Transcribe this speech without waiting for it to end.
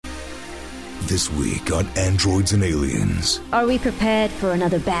this week on Androids and Aliens. Are we prepared for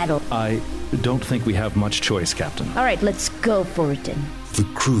another battle? I don't think we have much choice, Captain. All right, let's go for it then. The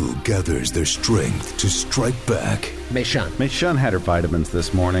crew gathers their strength to strike back. Mei Shun. Mei Shun had her vitamins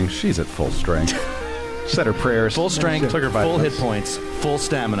this morning. She's at full strength. Said her prayers. Full strength, Took her full vitamins. hit points, full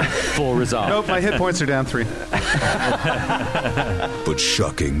stamina, full resolve. Nope, my hit points are down 3. But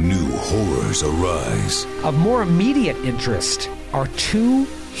shocking new horrors arise. Of more immediate interest are 2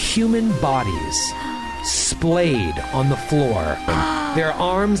 human bodies splayed on the floor. Their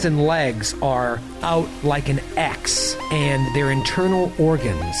arms and legs are out like an X, and their internal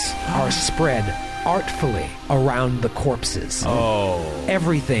organs are spread artfully around the corpses. Oh.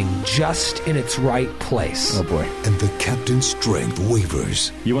 Everything just in its right place. Oh, boy. And the captain's strength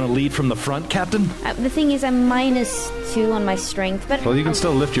wavers. You want to lead from the front, Captain? The thing is, I'm -2 on my strength, but... Well, you can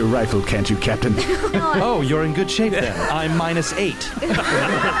still lift your rifle, can't you, Captain? Oh, you're in good shape then. I'm -8.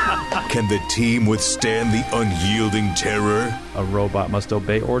 Can the team withstand the unyielding terror? A robot must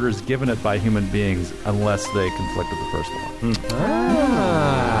obey orders given it by human beings unless they conflict with the first one.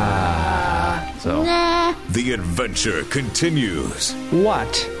 So, The adventure continues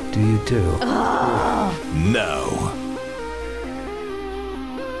What do you do? now.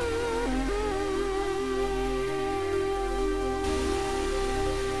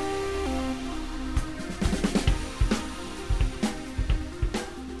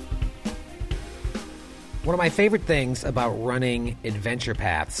 One of my favorite things about running Adventure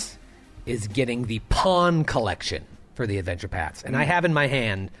Paths is getting the pawn collection for the Adventure Paths. And I have in my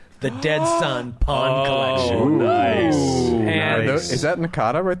hand the Dead Sun pawn collection. nice. And Is that an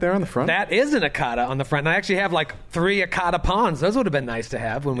Akata right there on the front? that is an Akata on the front. And I actually have like 3 Akata pawns. Those would have been nice to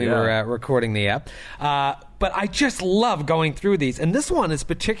have when we were recording the app. But I just love going through these. And this one is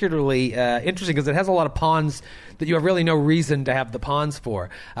particularly interesting because it has a lot of pawns that you have really no reason to have the pawns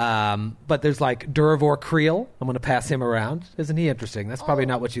for. But there's like Durivor Creel. I'm going to pass him around. Isn't he interesting? That's probably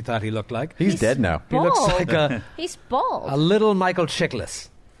not what you thought he looked like. He's dead now. He looks bald. like a He's bald. little Michael Chiklis.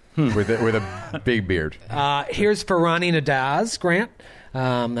 with a big beard. Here's Ferrani Nadaz, Grant.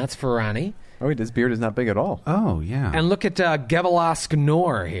 That's Ferrani. Oh, wait, his beard is not big at all. Oh, yeah. And look at Gevalask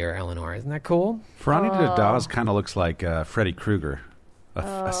Nor here, Eleanor. Isn't that cool? Ferrani Daz kind of looks like Freddy Krueger.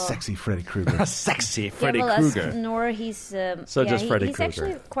 A sexy Freddy Krueger. Sexy Freddy Gevalask Krueger. Nor, he's just Freddy he's Krueger.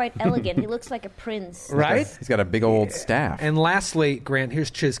 actually quite elegant. He looks like a prince. Right? He's got a big old staff. And lastly, Grant,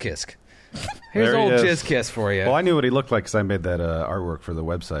 here's Chizkisk. Here's There he old is. Chizkiss for you. Well, I knew what he looked like because I made that artwork for the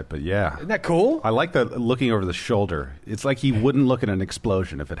website, but yeah. Isn't that cool? I like the looking over the shoulder. It's like he wouldn't look at an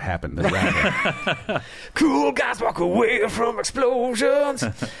explosion if it happened. Cool guys walk away from explosions.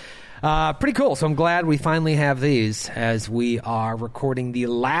 Pretty cool. So I'm glad we finally have these as we are recording the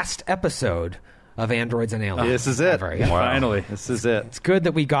last episode of Androids and Aliens. This is it. Ever. Yeah. Finally, this is it. It's good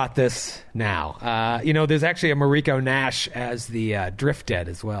that we got this now. There's actually a Mariko Nash as the Drift Dead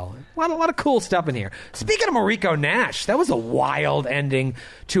as well. A lot of cool stuff in here. Speaking of Mariko Nash, that was a wild ending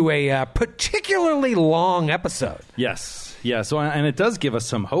to a particularly long episode. Yes. Yeah, so, and it does give us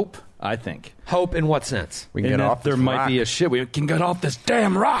some hope, I think. Hope in what sense? We can In get that off there this might rock. be a ship. We can get off this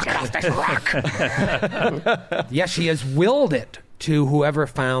damn rock. Get off this rock. Yeah, she has willed it to whoever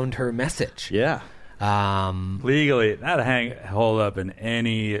found her message. Yeah. Legally, that'd hold up in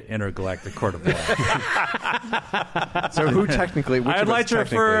any intergalactic court of law. So who technically? Which I'd of us like to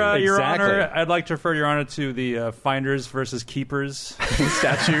refer technically- Your Exactly. Honor. I'd like to refer Your Honor to the Finders versus Keepers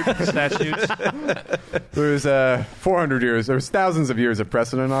statute. There's 400 years. There's thousands of years of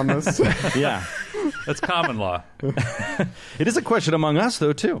precedent on this. Yeah. That's common law. It is a question among us,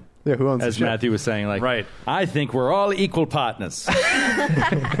 though, too. Yeah, who owns As the ship? Matthew was saying, like, Right. I think we're all equal partners.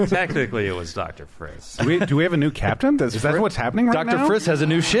 Technically, it was Dr. Fritz. Do we have a new captain? Is that what's happening right Dr. now? Friss has a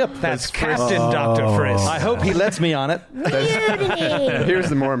new ship. That's Captain Dr. Friss. I hope he lets me on it. Mutiny! Here's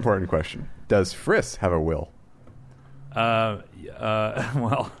the more important question: does Friss have a will? Well,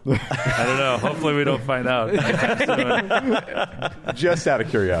 I don't know. Hopefully, we don't find out. Just out of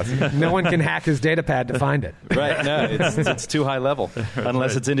curiosity. No one can hack his data pad to find it. Right, no, it's too high level.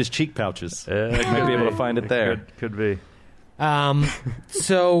 Unless it's in his cheek pouches. It Might be able to find it there. Could be.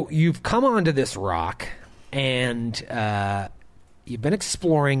 So you've come onto this rock, and you've been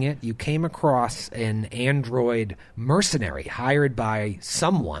exploring it. You came across an android mercenary hired by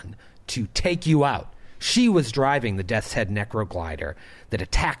someone to take you out. She was driving the Death's Head Necroglider that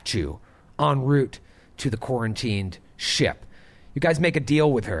attacked you en route to the quarantined ship. You guys make a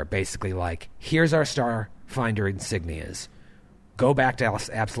deal with her, basically like, here's our Starfinder insignias. Go back to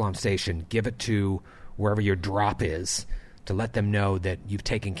Absalom Station, give it to wherever your drop is, to let them know that you've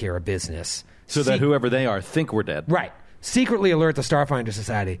taken care of business. So that whoever they are think we're dead. Right. secretly alert the Starfinder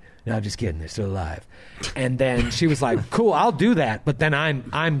Society. No, just kidding. They're still alive. And then she was like, cool, I'll do that. But then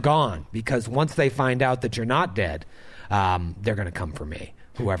I'm gone, because once they find out that you're not dead, they're going to come for me,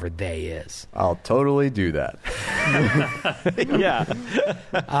 whoever they is. I'll totally do that.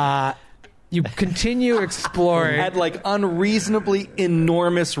 Yeah. You continue exploring. At like unreasonably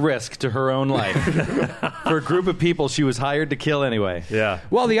enormous risk to her own life. For a group of people she was hired to kill anyway. Yeah.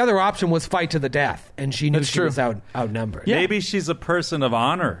 Well, the other option was fight to the death, and she knew That's she true. was outnumbered. Yeah. Maybe she's a person of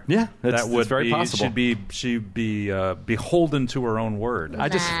honor. Yeah, that's that would very be, possible. She'd be beholden to her own word. I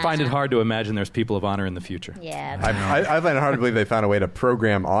just find it hard to imagine there's people of honor in the future. Yeah. I find it hard to believe they found a way to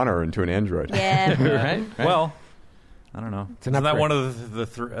program honor into an android. Yeah. Right? Well, I don't know. It's an Isn't that upgrade. one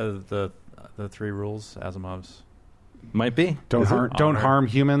of the three rules, Asimov's? Might be. Don't Honor. harm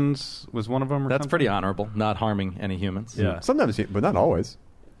humans was one of them. Or That's something? pretty honorable, not harming any humans. Yeah. Sometimes, but not always.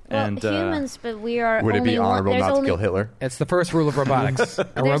 Well, And humans, but we are Would it only be one. honorable There's not only, to kill Hitler? It's the first rule of robotics. A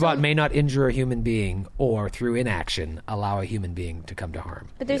There's robot only- may not injure a human being or, through inaction, allow a human being to come to harm.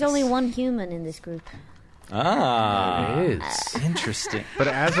 But there's only one human in this group. It is. Interesting. But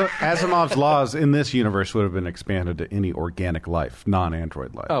Asimov's laws in this universe would have been expanded to any organic life,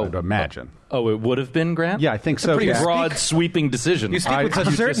 non-android life. Oh. I'd imagine. Oh, it would have been, Grant? Yeah, I think so. Pretty Yeah. broad, sweeping decision. You speak with such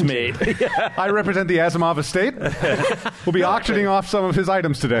you just certainty. made. I represent the Asimov estate. We'll be auctioning off some of his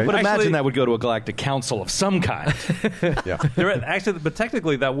items today. But Actually- imagine that would go to a galactic council of some kind. Yeah. Actually, but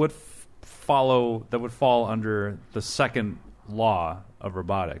technically, that would fall under the second law of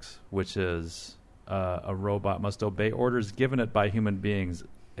robotics, which is a robot must obey orders given it by human beings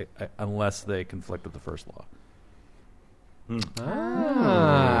unless they conflict with the first law.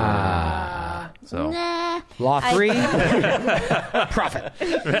 So Nah. Law 3, profit.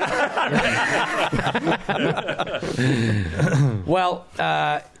 Well,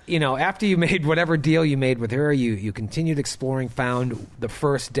 after you made whatever deal you made with her, you continued exploring, found the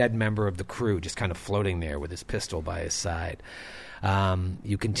first dead member of the crew just kind of floating there with his pistol by his side.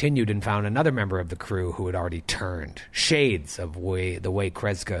 You continued and found another member of the crew who had already turned. Shades of the way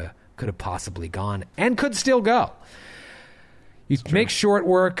Kreska could have possibly gone and could still go. You make short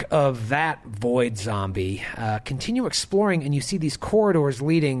work of that void zombie, continue exploring, and you see these corridors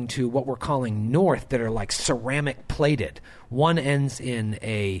leading to what we're calling north that are like ceramic plated. One ends in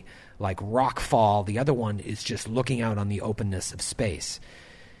a like rock fall, the other one is just looking out on the openness of space.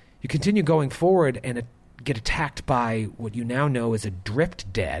 You continue going forward and get attacked by what you now know is a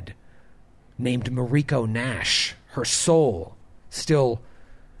drift dead named Mariko Nash. Her soul still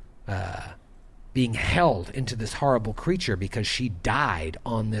being held into this horrible creature because she died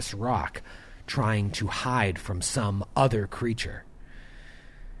on this rock trying to hide from some other creature.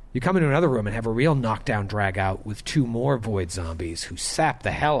 You come into another room and have a real knockdown drag out with two more void zombies who sap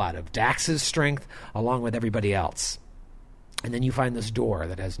the hell out of Dax's strength along with everybody else. And then you find this door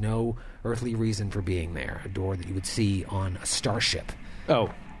that has no earthly reason for being there, a door that you would see on a starship. Oh,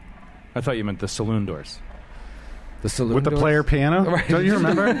 I thought you meant the saloon doors. The saloon With the doors? player piano? Right. Don't you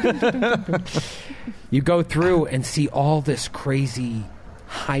remember? You go through and see all this crazy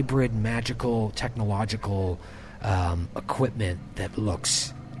hybrid magical technological equipment that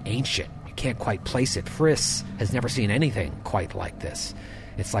looks ancient. You can't quite place it. Friss has never seen anything quite like this.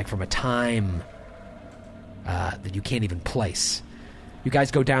 It's like from a time that you can't even place. You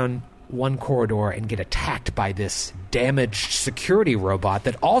guys go down one corridor and get attacked by this damaged security robot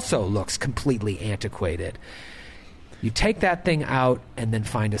that also looks completely antiquated. You take that thing out and then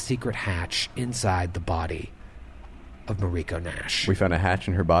find a secret hatch inside the body of Mariko Nash. We found a hatch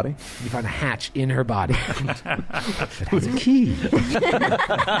in her body. You find a hatch in her body. It has a key.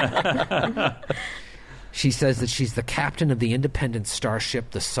 She says that she's the captain of the independent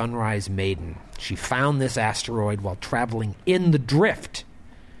starship, the Sunrise Maiden. She found this asteroid while traveling in the drift.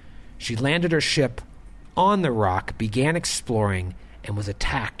 She landed her ship on the rock, began exploring, and was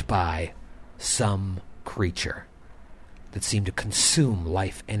attacked by some creature that seemed to consume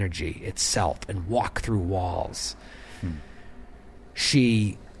life energy itself and walk through walls.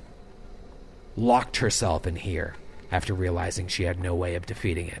 She locked herself in here after realizing she had no way of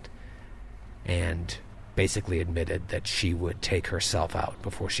defeating it, and basically admitted that she would take herself out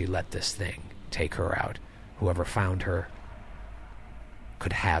before she let this thing take her out. Whoever found her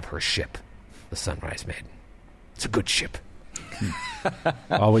could have her ship, the Sunrise Maiden. It's a good ship.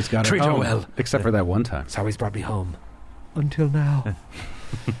 Always got Treat it her home, well. except for that one time. It's always brought me home. Until now.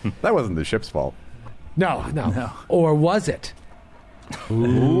 That wasn't the ship's fault. No. Or was it?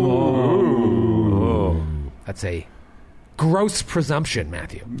 That's a gross presumption,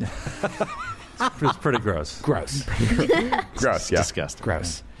 Matthew. It's pretty gross. Gross. Gross, yeah. Disgusting.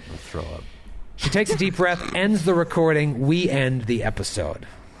 Gross. I'll throw up. She takes a deep breath, ends the recording. We end the episode.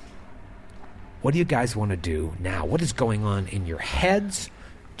 What do you guys want to do now? What is going on in your heads?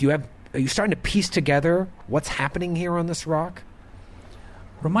 Are you starting to piece together what's happening here on this rock?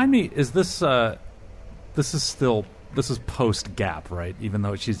 Remind me, is this this is post Gap, right? Even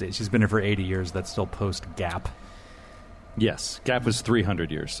though she's been here for 80 years, that's still post Gap. Yes, Gap was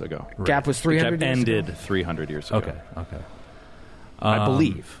 300 years ago. Gap was 300 Gap years ended ago? 300 years ago. Okay. I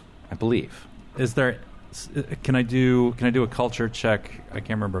believe. Is there? Can I do a culture check? I can't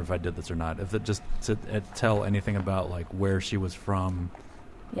remember if I did this or not. If it just to tell anything about like where she was from.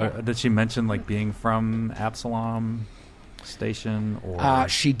 Yeah. Did she mention like being from Absalom Station? Or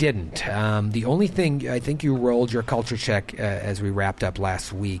She didn't. The only thing, I think you rolled your culture check as we wrapped up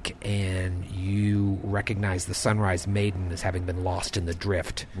last week, and you recognized the Sunrise Maiden as having been lost in the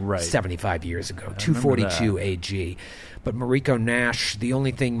drift 75 years ago, 242 AG. But Mariko Nash, the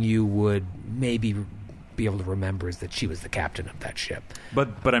only thing you would maybe be able to remember is that she was the captain of that ship.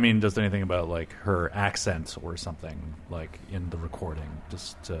 But I mean, does anything about like her accent or something like in the recording,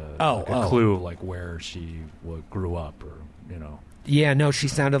 just a clue like where she grew up, or you know? Yeah, no, she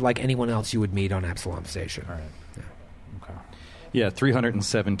sounded like anyone else you would meet on Absalom Station. All right. Yeah. Okay. Yeah,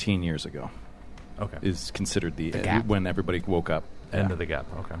 317 years ago. Okay. Is considered the gap. when everybody woke up. End of the Gap.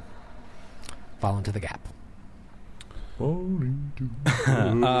 Okay. Fall into the gap.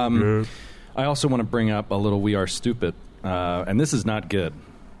 I also want to bring up a little "We Are Stupid," and this is not good,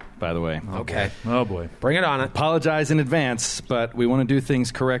 by the way. Okay. Oh boy. Bring it on. Apologize in advance, but we want to do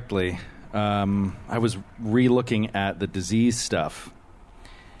things correctly. I was re-looking at the disease stuff,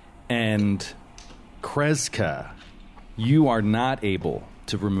 and Kreska, you are not able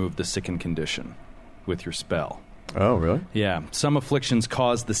to remove the sickened condition with your spell. Oh, really? Yeah, some afflictions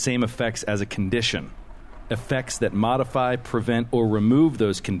cause the same effects as a condition. Effects that modify, prevent, or remove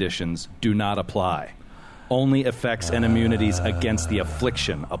those conditions do not apply. Only effects and immunities against the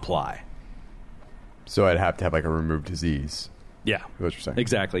affliction apply. So I'd have to have like a removed disease. Yeah, What you're saying?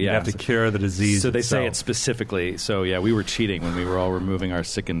 exactly. Yeah, You have to cure the disease. So they say it itself. specifically. So yeah, we were cheating when we were all removing our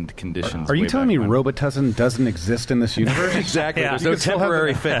sickened conditions. Are you way telling back me when. Robitussin doesn't exist in this universe? Exactly. Yeah. There's You no can still have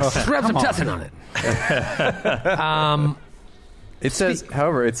temporary it. fix. Rub some tussin on it. It says,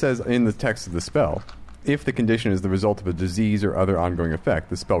 however, it says in the text of the spell, if the condition is the result of a disease or other ongoing effect,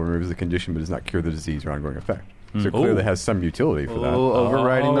 the spell removes the condition but does not cure the disease or ongoing effect. So it clearly has some utility for that. Oh,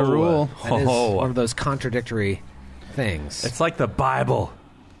 overriding the rule. That is one of those contradictory things. It's like the Bible.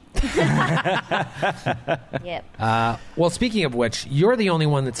 Yep. Well, speaking of which, you're the only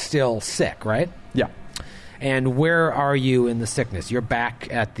one that's still sick, right? Yeah. And where are you in the sickness? You're back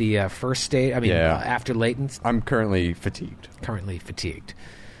at the first stage. I mean, Yeah. after Leighton's I'm currently fatigued. currently fatigued.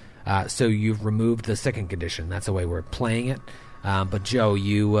 So you've removed the sickened condition. That's the way we're playing it. But Joe,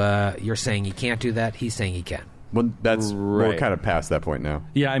 you're saying he can't do that. He's saying he can. Well, we're Right. kind of past that point now.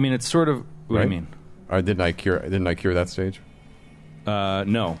 Yeah, I mean it's sort of. What Right? do you mean? Or didn't I cure that stage?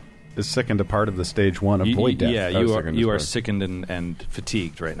 No. Is sickened a part of the stage one of void death? Yeah, Oh, you sickened is are part. sickened and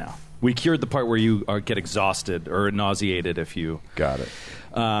fatigued right now. We cured the part where you get exhausted or nauseated if you. Got it.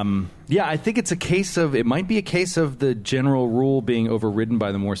 Yeah, I think it's a case of it might be a case of the general rule being overridden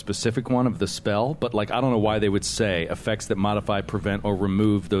by the more specific one of the spell, but like I don't know why they would say effects that modify, prevent, or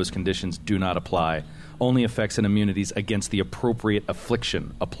remove those conditions do not apply. Only effects and immunities against the appropriate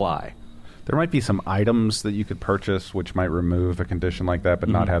affliction apply. There might be some items that you could purchase which might remove a condition like that, but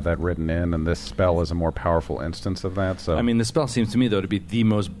not have that written in, and this spell is a more powerful instance of that. So I mean, the spell seems to me though to be the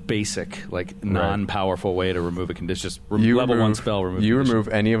most basic, like non-powerful way to remove a condition. Just level one spell. Remove. You condition.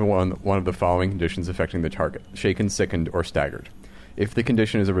 remove any of one of the following conditions affecting the target: shaken, sickened, or staggered. If the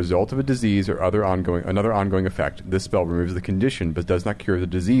condition is a result of a disease or another ongoing effect, this spell removes the condition but does not cure the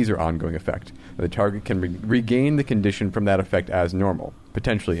disease or ongoing effect. The target can regain the condition from that effect as normal,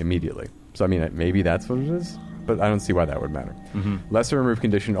 potentially immediately. So, I mean, maybe that's what it is, but I don't see why that would matter. Lesser removed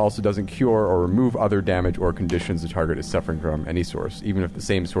condition also doesn't cure or remove other damage or conditions the target is suffering from any source, even if the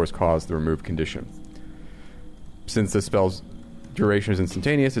same source caused the removed condition. Since the spell's duration is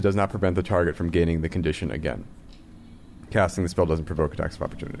instantaneous, it does not prevent the target from gaining the condition again. Casting the spell doesn't provoke attacks of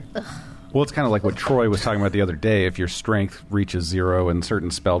opportunity. well, it's kind of like what Troy was talking about the other day. If your strength reaches 0 in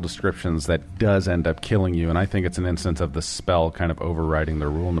certain spell descriptions, that does end up killing you. And I think it's an instance of the spell kind of overriding the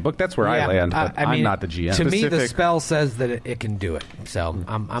rule in the book. That's where I land, but I mean, I'm not the GM. To me, the Specific- spell says that it can do it, so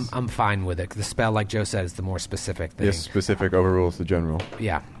I'm fine with it. The spell, like Joe said, is the more specific thing. Yes, specific overrules the general.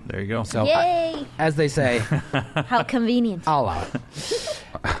 Yeah. There you go. So, Yay! as they say, How convenient. I'll allow it.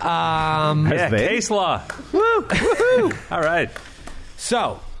 Yeah, they- case law. Woo! Woohoo! All right.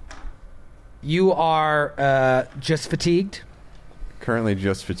 So, you are just fatigued. Currently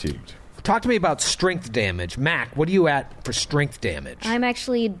just fatigued. Talk to me about strength damage. Mac, what are you at for strength damage? I'm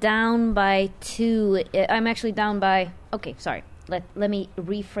actually down by 2. I'm actually down by... Okay, sorry. Let me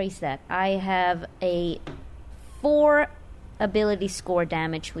rephrase that. I have a 4 ability score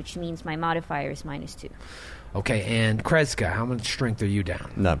damage, which means my modifier is -2. Okay, and Kreska, how much strength are you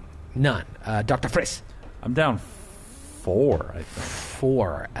down? None. Dr. Friss? I'm down 4, I think.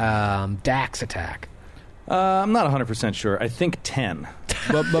 4. Dax attack. I'm not 100% sure. I think 10.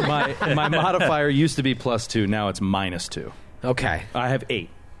 but my modifier used to be +2. Now it's -2. Okay. I have 8.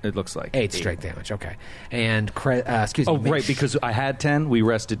 It looks like 8 strength damage. Okay. And excuse me. Oh, right, because I had 10. We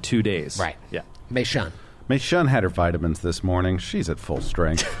rested 2 days. Right. Yeah. Mei Shun. Mei Shun had her vitamins this morning. She's at full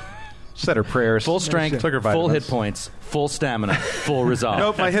strength. Said her prayers. Full strength, Took her full vitamins. hit points, full stamina, full resolve.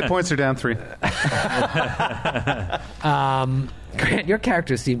 Nope, my hit points are down 3. Grant, your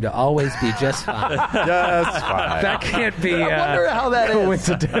characters seem to always be just fine. Just fine. That can't be. I wonder how that is.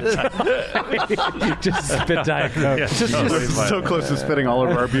 coincidence. Just spit Diet Coke. Just so close to spitting all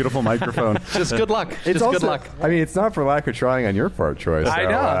over our beautiful microphone. Just good luck. It's Just also, good luck. I mean, it's not for lack of trying on your part, Troy. So, I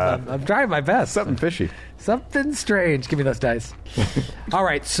know. I'm trying my best. something fishy. Something strange. Give me those dice. All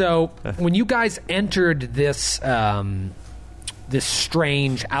right. So when you guys entered this this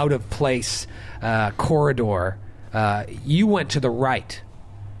strange, out of place corridor, you went to the right.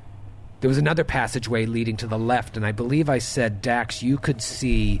 There was another passageway leading to the left, and I believe I said, Dax, you could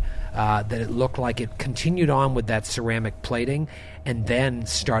see that it looked like it continued on with that ceramic plating, and then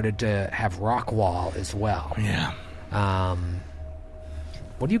started to have rock wall as well. Yeah.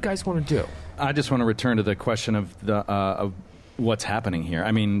 What do you guys want to do? I just want to return to the question of of what's happening here.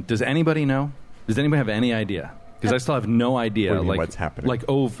 I mean, does anybody know? Does anybody have any idea? Because I still have no idea. What do you mean, like what's happening? Like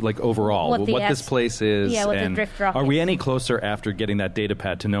overall, What the this place is. yeah, what the and drift rock are we is. any closer after getting that data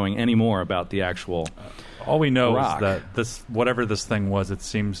pad to knowing any more about the actual? All we know rock. is that this, whatever this thing was, it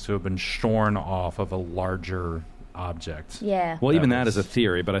seems to have been shorn off of a larger object. Yeah. Well, even That that is was- a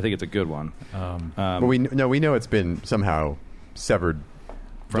theory, but I think it's a good one. But we know it's been somehow severed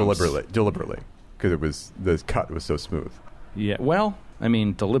deliberately because the cut was so smooth. Yeah. Well, I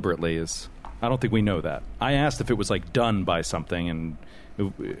mean, deliberately is. I don't think we know that. I asked if it was like done by something, and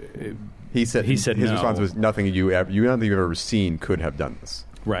He said his no. response was nothing nothing you've ever seen could have done this.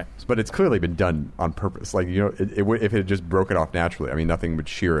 right. But it's clearly been done on purpose. Like, you know, if it had just broken off naturally, I mean, nothing would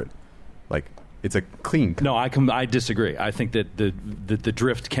shear it. Like, it's a clean cut. No, I disagree. I think that the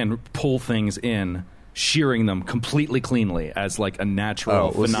drift can pull things in, shearing them completely cleanly as like a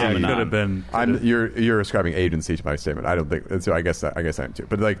natural well, Yeah, it phenomenon. could have been. You're ascribing agency to my statement. I don't think so. I guess I am too.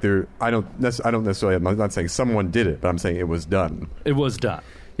 But like, I don't necessarily. I'm not saying someone did it, but I'm saying it was done. It was done.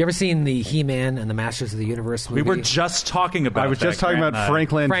 You ever seen the He-Man and the Masters of the Universe movie? We were just talking about. I was that, just talking Grant about and I. Frank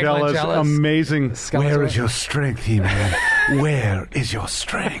Frank Langella's Langella's amazing. Skeletor. Where is your strength, He-Man? Where is your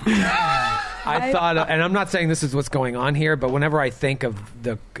strength? I thought, and I'm not saying this is what's going on here, but whenever I think of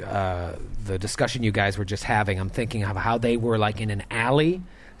the discussion you guys were just having, I'm thinking of how they were like in an alley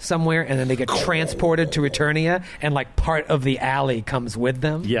somewhere, and then they get transported to Eternia, and like part of the alley comes with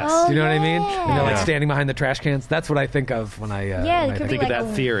them. Yes. Oh, Do you know what I mean? yeah. And they're like Yeah. standing behind the trash cans. That's what I think of when I Yeah, when it I could think. be Think of like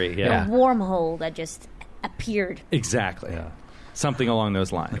that a, theory. Yeah. a wormhole that just appeared. Exactly. Something along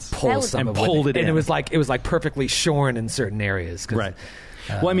those lines. Pull That was- some And of pulled it and in. it was like perfectly shorn in certain areas. 'cause, Right.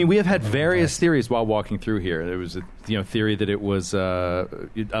 Well, I mean, we have had various theories while walking through here. There was a theory that it was a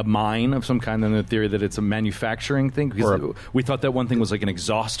mine of some kind, and a theory that it's a manufacturing thing. Because we thought that one thing was like an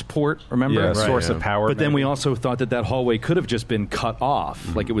exhaust port, remember? Yeah, source of power. But then maybe. we also thought that hallway could have just been cut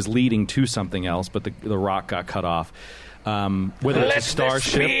off, like it was leading to something else, but the rock got cut off. Whether it's a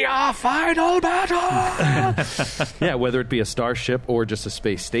starship, be our final battle. yeah, whether it be a starship or just a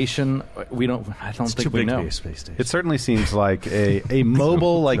space station, I don't Too think we big to know. be a space station. It certainly seems like a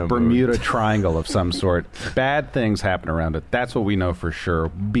mobile, like No Bermuda mood. Triangle of some sort. Bad things happen around it. That's what we know for sure.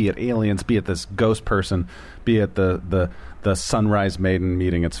 Be it aliens, be it this ghost person, be it the Sunrise Maiden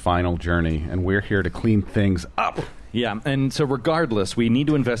meeting its final journey, and we're here to clean things up. Yeah, and so regardless, we need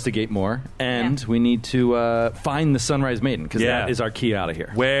to investigate more, and Yeah. we need to find the Sunrise Maiden, because Yeah. that is our key out of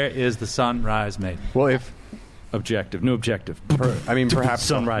here. Where is the Sunrise Maiden? Well, if New objective. perhaps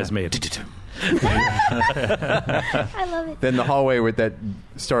Sunrise Maiden. I love it. then the hallway that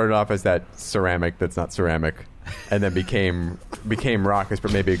started off as that ceramic that's not ceramic, and then became rock is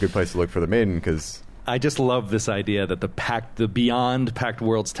maybe a good place to look for the maiden because I just love this idea that the beyond Pact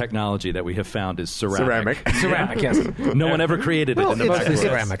Worlds technology that we have found is ceramic. Ceramic, yes. No one ever created it in the Pact Worlds.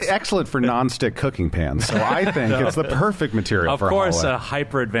 ceramics. Excellent for non-stick cooking pans. So I think it's the perfect material for Of course, hallway. a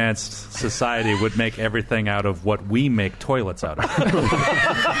hyper-advanced society would make everything out of what we make toilets out of.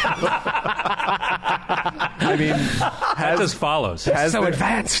 I mean, That just follows. So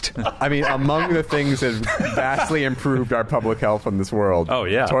advanced. I mean, among the things that vastly improved our public health in this world, Oh,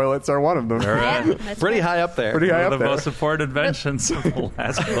 yeah. toilets are one of them. Yeah, that's Pretty right. high up there. Pretty high One up of the there. most important inventions of the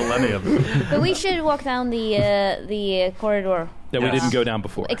last millennium. But we should walk down the corridor. That we didn't go down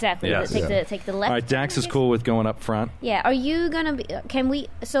before. Exactly. Yes. Take the left. All right, Dax is cool with going up front. Yeah. Are you gonna be? Can we?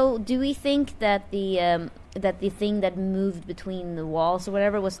 So, do we think that the thing that moved between the walls or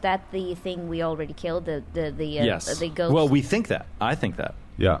whatever was that the thing we already killed? Yes. The ghost. Well, we think that. I think that.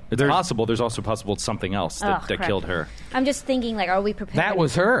 Yeah. It's possible. There's also possible it's something else that crap. killed her. I'm just thinking, like, are we prepared? That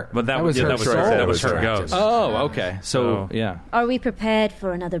was her. But that was was- her. that was soul. her- that was her Distracted. ghost. Oh, okay. So, So- yeah. Are we prepared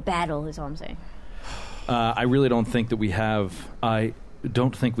for another battle? Is all I'm saying. I really don't think that we have... I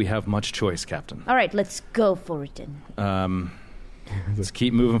don't think we have much choice, Captain. All right, let's go for it then. Let's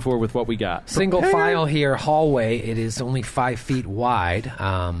keep moving forward with what we got. Single file here, hallway. It is only 5 feet wide.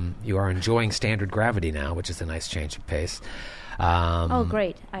 You are enjoying standard gravity now, which is a nice change of pace. Oh,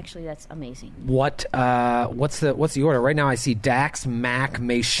 great! Actually, that's amazing. What's the order right now? I see Dax, Mac,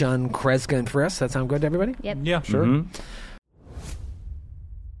 Mei Shun, Kreska, and Frisk. That sound good to everybody? Yep. Yeah, sure. Mhm.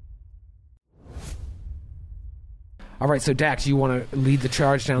 All right. So Dax, you want to lead the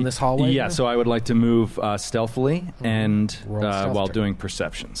charge down this hallway? Yeah, here? so I would like to move stealthily and Roll a stealth while check. doing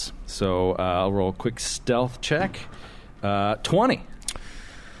perceptions. So I'll roll a quick stealth check. 20.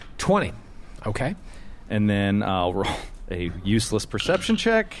 20. Okay. And then I'll roll a useless perception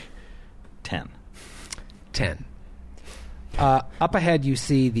check. 10. 10. Up ahead, you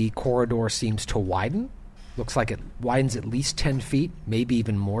see the corridor seems to widen. Looks like it widens at least 10 feet, maybe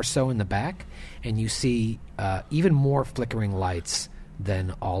even more so in the back. And you see even more flickering lights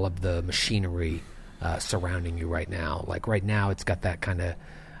than all of the machinery surrounding you right now. Like right now, it's got that kind of...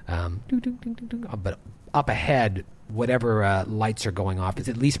 but up ahead, whatever lights are going off is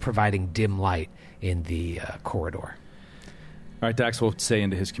at least providing dim light in the corridor. All right, Dax will say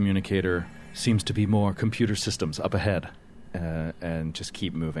into his communicator, seems to be more computer systems up ahead. And just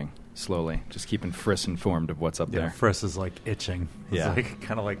keep moving slowly. Just keeping Frisk informed of what's up Yeah, there. Frisk is like itching. He's Yeah. like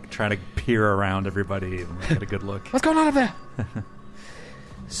kind of like trying to peer around everybody and get a good look. What's going on up there?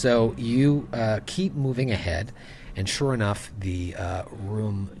 So you keep moving ahead, and sure enough, the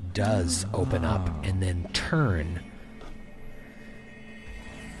room does open up and then turn.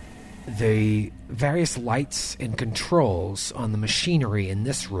 The various lights and controls on the machinery in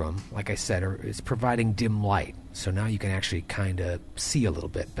this room, like I said, is providing dim light. So now you can actually kind of see a little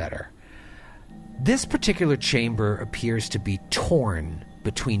bit better. This particular chamber appears to be torn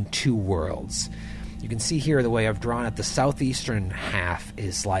between two worlds. You can see here the way I've drawn it, the southeastern half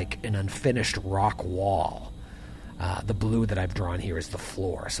is like an unfinished rock wall. The blue that I've drawn here is the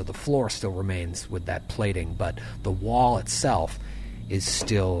floor. So the floor still remains with that plating, but the wall itself is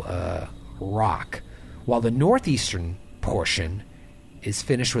still rock. While the northeastern portion is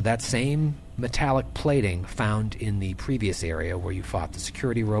finished with that same metallic plating found in the previous area where you fought the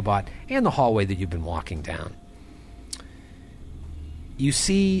security robot and the hallway that you've been walking down. You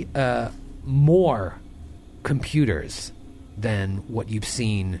see more computers than what you've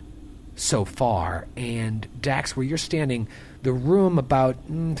seen so far. And Dax, where you're standing, the room about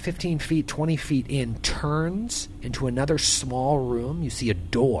 15 feet, 20 feet in turns into another small room. You see a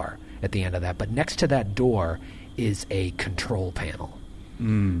door at the end of that, but next to that door is a control panel.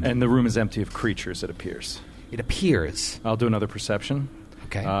 And the room is empty of creatures, it appears. It appears. I'll do another perception.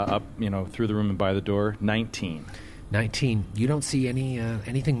 Okay. Up, through the room and by the door. 19. 19. You don't see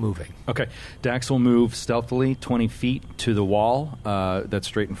anything moving. Okay. Dax will move stealthily 20 feet to the wall that's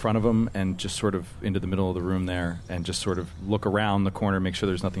straight in front of him and just sort of into the middle of the room there and just sort of look around the corner, make sure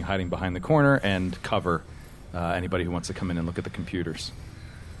there's nothing hiding behind the corner, and cover anybody who wants to come in and look at the computers.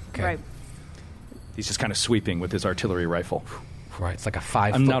 Okay. Right. He's just kind of sweeping with his artillery rifle. Right. It's like a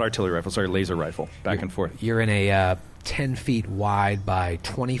 5 I'm foot. not artillery rifle, sorry, laser rifle. Back and forth. You're in a 10 feet wide by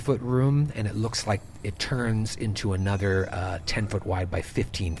 20 foot room, and it looks like it turns into another 10 foot wide by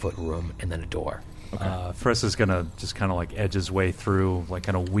 15 foot room, and then a door. Frisk is going to just kind of like edge his way through, like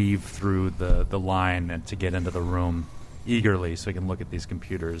kind of weave through the line and to get into the room eagerly so he can look at these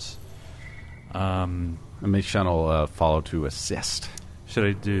computers. And Mei Shun will follow to assist. Should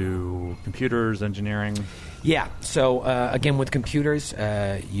I do computers, engineering? Yeah. So again, with computers,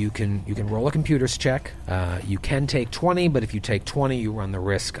 you can roll a computers check. You can take 20, but if you take 20, you run the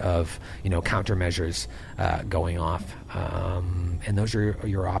risk of countermeasures going off, and those are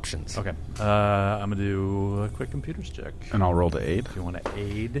your options. Okay. I'm gonna do a quick computers check. And I'll roll to aid. If you want to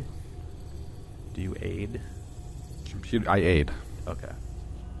aid, do you aid? I aid. Okay.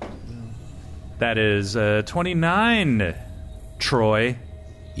 That is 29. Troy.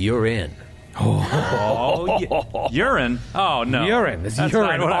 You're in. Urine? Oh, no. Urine. There's That's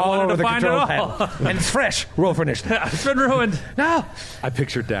urine not what I all wanted over to the find control at all. panel. And it's fresh. Roll for initiative. It's been ruined. No. I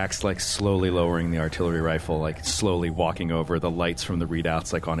picture Dax like slowly lowering the artillery rifle, like slowly walking over, the lights from the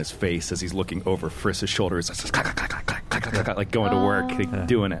readouts like on his face as he's looking over Friss's shoulders, like going to work, like,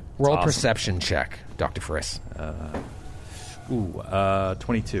 doing it. It's Roll awesome. perception check, Dr. Friss.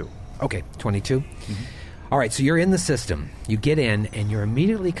 22. Okay, 22. All right, so you're in the system. You get in, and you're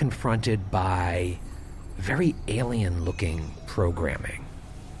immediately confronted by very alien-looking programming.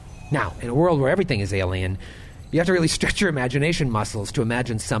 Now, in a world where everything is alien, you have to really stretch your imagination muscles to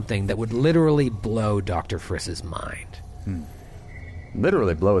imagine something that would literally blow Dr. Friss's mind.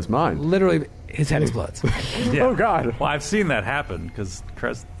 Literally blow his mind. Literally, his head explodes. Yeah. Oh, God. Well, I've seen that happen because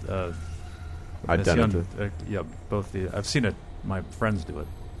Crest. I've done it. Yeah, both I've seen it. My friends do it.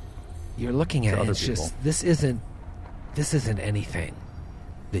 You're looking at To it, other it's just, people. this isn't anything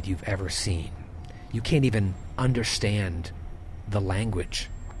that you've ever seen. You can't even understand the language.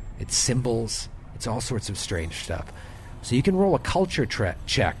 It's symbols. It's all sorts of strange stuff. So you can roll a culture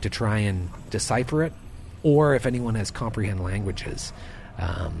check to try and decipher it, or if anyone has comprehend languages,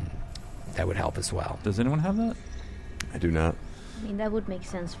 that would help as well. Does anyone have that? I do not. I mean, that would make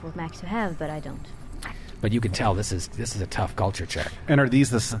sense for Max to have, but I don't. But you can tell this is a tough culture check. And are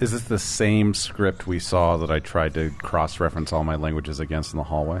these is this the same script we saw that I tried to cross-reference all my languages against in the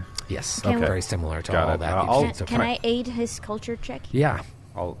hallway? Yes, Can we- very similar to Got all it. that. I'll- you've seen so Can far. I aid his culture check? Yeah.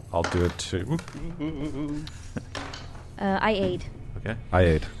 I'll do it too. I aid. Okay. I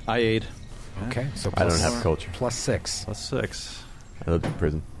aid. I aid. Okay. So I don't plus- have culture. Plus 6. Plus 6. I lived in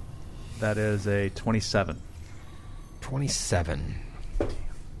prison. That is a 27. 27.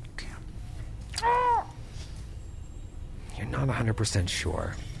 You're not 100%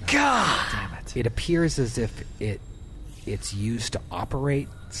 sure. God damn it. It appears as if it's used to operate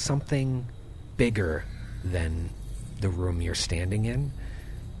something bigger than the room you're standing in,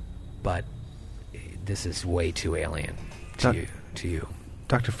 but this is way too alien to you.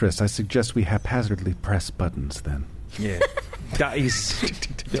 Dr. Friss, I suggest we haphazardly press buttons then. Yeah. That is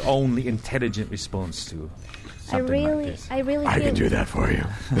the only intelligent response to something like this. I really I feel can do that for you.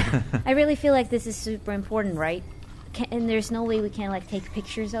 I really feel like this is super important, right? And there's no way we can like take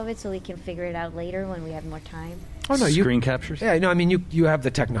pictures of it so we can figure it out later when we have more time. Oh no, Screen captures? Yeah, no, I mean you have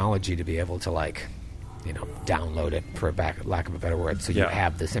the technology to be able to download it for lack of a better word, so you Yeah.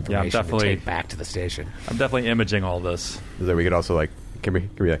 have this Yeah, I'm information to definitely- take back to the station. I'm definitely imaging all this. Is that we could also can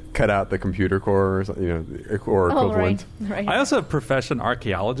we cut out the computer core or something, or equivalent? Right. I also have profession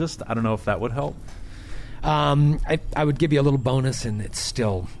archaeologist. I don't know if that would help. I would give you a little bonus, and it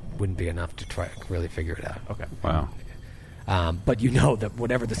still wouldn't be enough to try really figure it out. Okay. Wow. But you know that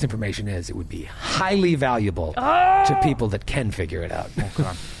whatever this information is, it would be highly valuable to people that can figure it out. Okay.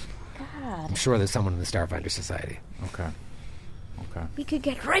 I'm sure there's someone in the Starfinder Society. Okay. Okay. We could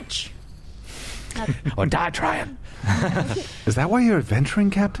get rich. Or die trying. Is that why you're adventuring,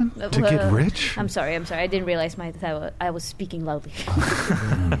 Captain? To get rich? I'm sorry. I didn't realize I was speaking loudly.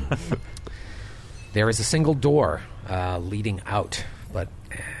 There is a single door leading out, but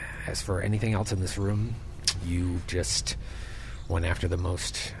as for anything else in this room, you just went after the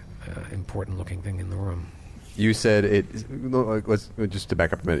most important looking thing in the room. You said it. Let's just to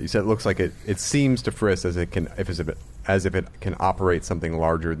back up a minute. You said it looks like it seems to Friss as if it can operate something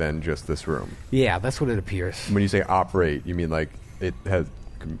larger than just this room. Yeah, that's what it appears. When you say operate, you mean like it has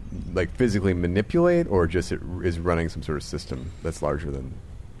physically manipulate, or just it is running some sort of system that's larger than.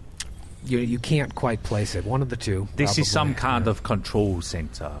 You can't quite place it. One of the two. This is some probably. kind of control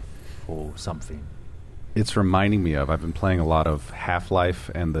center or something. It's reminding me of, I've been playing a lot of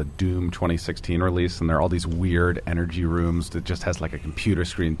Half-Life and the Doom 2016 release, and there are all these weird energy rooms that just has like a computer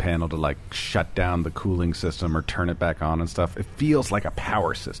screen panel to shut down the cooling system or turn it back on and stuff. It feels like a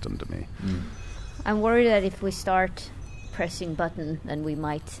power system to me. I'm worried that if we start pressing button, then we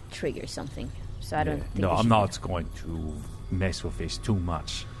might trigger something. So I don't think No, we I'm should. not going to mess with this too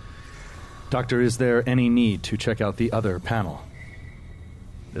much. Doctor, is there any need to check out the other panel?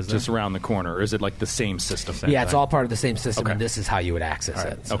 Is there? just around the corner, or is it like the same system? Yeah, it's all part of the same system, Okay. and this is how you would access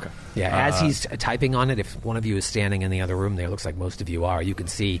it. So, Okay. Yeah, as he's typing on it, if one of you is standing in the other room, there looks like most of you are, you can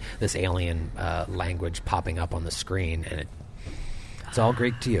see this alien language popping up on the screen, and it's all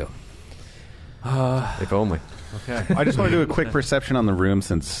Greek to you. If only. Okay. I just want to do a quick perception on the room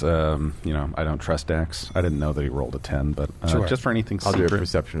since, I don't trust Dax. I didn't know that he rolled a 10, but Sure. just for anything I'll do a secret.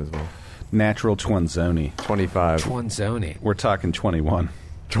 perception as well. Natural Twanzoni. 25. Twanzoni. We're talking 21.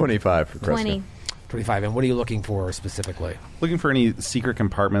 25 for Kreska. 20. 25. And what are you looking for specifically? Looking for any secret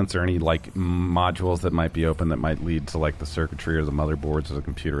compartments or any like modules that might be open that might lead to like the circuitry or the motherboards or the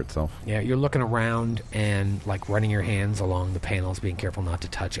computer itself. Yeah, you're looking around and like running your hands along the panels, being careful not to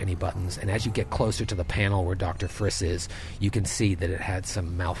touch any buttons. And as you get closer to the panel where Dr. Friss is, you can see that it had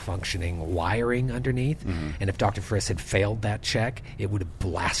some malfunctioning wiring underneath. And if Dr. Friss had failed that check, it would have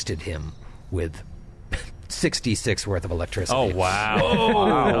blasted him with 66 worth of electricity. Oh, wow.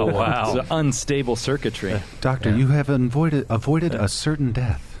 Oh, wow. It's unstable circuitry. Doctor, you have avoided a certain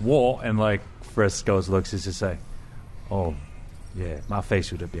death. Well, and like Frisk goes, looks, is to say, oh, yeah, my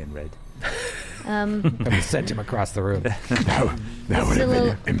face would have been red. And sent him across the room. That would It's have a been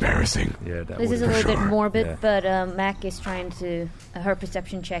little- embarrassing. Yeah, that This is a would little bit sure. morbid, Yeah. but Mac is trying to her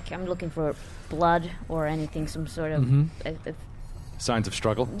perception check. I'm looking for blood or anything, some sort of Signs of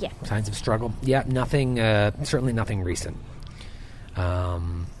struggle. yeah. Signs of struggle? Yeah, nothing, certainly nothing recent.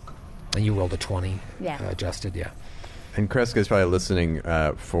 And you rolled a 20. Yeah. Adjusted, yeah. And Kreska is probably listening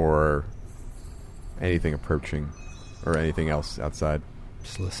for anything approaching or anything else outside.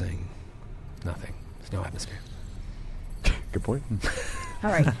 Just listening. Nothing. There's no atmosphere. Good point. All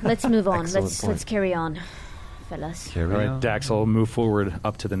right, let's move on. Excellent Let's point. carry on, fellas. All right, Dax will move forward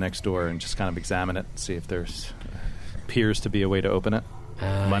up to the next door and just kind of examine it, see if there's appears to be a way to open it.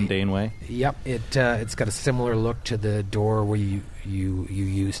 Mundane way. Yep, it's got a similar look to the door where you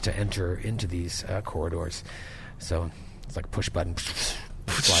used to enter into these corridors. So it's like a push button,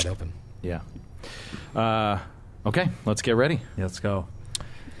 slide open. Yeah. Okay, let's get ready. Yeah, let's go.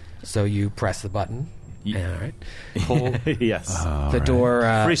 So you press the button. Yeah. All right. Pull. Yes. The door.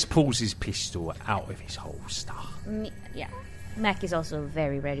 Frisk pulls his pistol out of his holster. Yeah, Mac is also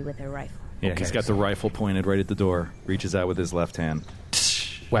very ready with her rifle. Yeah, he's got the rifle pointed right at the door. Reaches out with his left hand.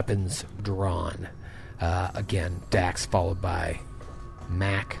 Weapons drawn. Again, Dax followed by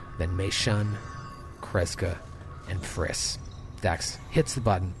Mac, then Meishun, Kreska, and Friss. Dax hits the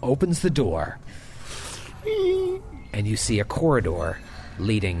button, opens the door, and you see a corridor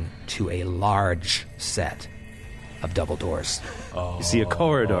leading to a large set of double doors. You see a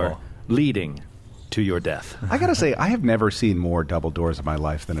corridor leading to your death. I gotta say, I have never seen more double doors in my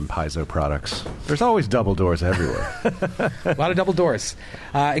life than in Paizo products. There's always double doors everywhere. A lot of double doors.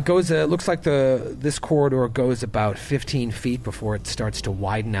 It goes. Looks like this corridor goes about 15 feet before it starts to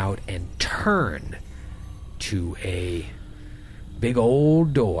widen out and turn to a big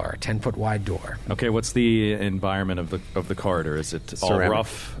old door, 10-foot wide door. Okay, what's the environment of the corridor? Is it all Ceramic.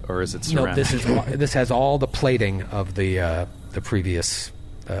 rough or is it No, ceramic? this has all the plating of the previous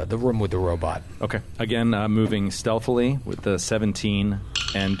the room with the robot. Okay. Again, moving stealthily with the 17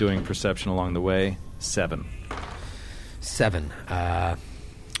 and doing perception along the way. 7. 7.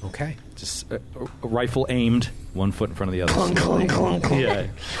 Okay. Just a rifle aimed, 1 foot in front of the other. Yeah.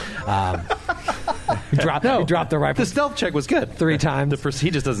 You drop the rifle The stealth check was good. 3 times. He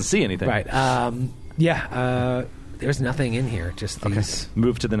just doesn't see anything. Right. There's nothing in here. Just these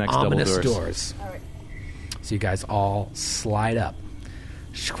Move to the next double ominous doors. doors. All right. So you guys all slide up.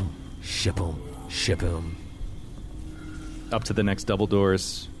 Ship-boom, ship-boom. Up to the next double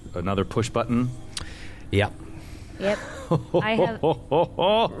doors. Another push button. Yep. Yep, I have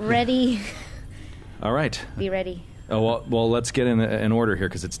ready. All right. Be ready. Oh, well, let's get in order here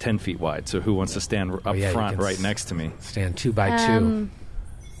because it's 10 feet wide. So who wants to stand up yeah, you front can right next to me? Stand 2 by 2.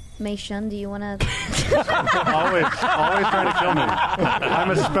 Meishun, do you want to? always trying to kill me. I'm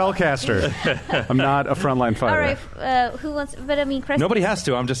a spellcaster. I'm not a frontline fighter. All right, who wants? But I mean, Crest. Nobody has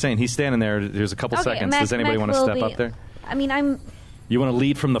to. I'm just saying he's standing there. There's a couple Okay, seconds. Mac- Does anybody Mac want to will step be- up there? I mean, I'm. You want to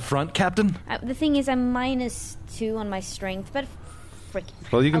lead from the front, Captain? The thing is, I'm -2 on my strength, but freaking.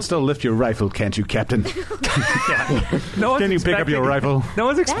 Well, you can still lift your rifle, can't you, Captain? No Can you pick up your rifle? No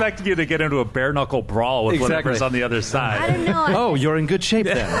one's expecting you to get into a bare knuckle brawl with Exactly. whatever's on the other I side. don't know. Oh, you're in good shape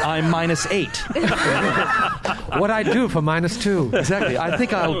then. I'm -8. What I do for -2? Exactly. I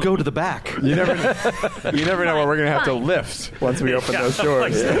think I'll go to the back. You never know what we're going to have to lift once we open those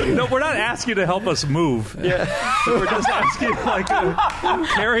doors. No, we're not asking you to help us move. Yeah. We're just asking you to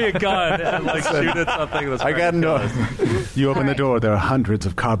carry a gun and shoot at something that's I got trying to kill no. us. You open the door, there are hundreds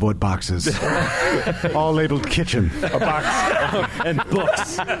of cardboard boxes, all labeled kitchen. A box. And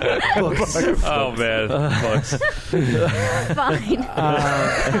books. Oh man, books. Fine.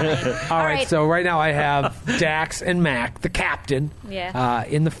 All right, so right now I have Dax and Mac, the captain,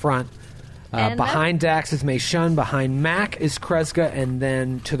 in the front. And Behind Dax is Mei Shun. Behind Mac is Kreska. And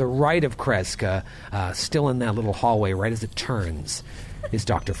then to the right of Kreska, still in that little hallway right as it turns, is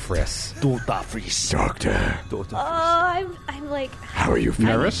Dr. Friss. Doctor. I'm like... How are you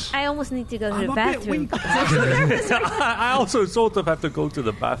feeling? Nervous? I almost need to go to the bathroom. I also sort of have to go to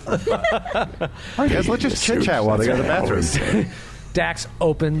the bathroom. All right, guys, let's just chit-chat while they go to the bathroom. Dax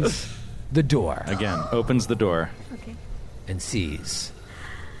opens the door Again, opens the door. Okay. and sees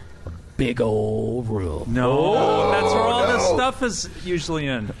a big old room. No, that's where all this stuff is usually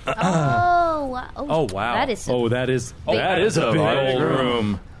in. Oh, wow. Oh, wow. That is... Oh, that is a big old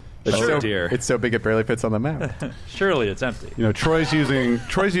room. It's Oh so, dear. It's so big it barely fits on the map. Surely it's empty. You know, Troy's using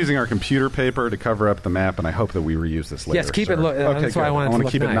our computer paper to cover up the map, and I hope that we reuse this later. Yes, keep sir. it. Okay, That's why good. I wanted to want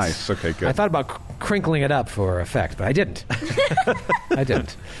look keep nice. it nice. Okay, good. I thought about crinkling it up for effect, but I didn't. I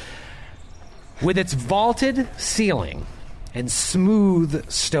didn't. With its vaulted ceiling and smooth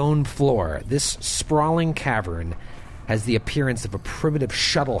stone floor, this sprawling cavern has the appearance of a primitive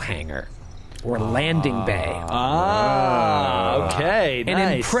shuttle hangar or landing bay. Okay, An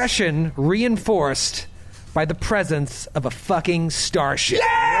nice. impression reinforced by the presence of a fucking starship.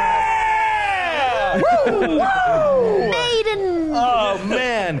 Maiden! Oh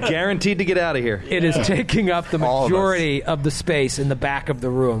man, guaranteed to get out of here. It is taking up the All of us. majority of the space in the back of the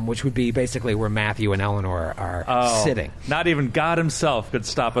room, which would be basically where Matthew and Eleanor are sitting. Not even God himself could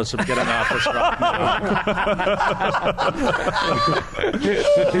stop us from getting off this rock.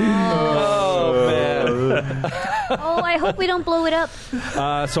 Oh man. Oh, I hope we don't blow it up.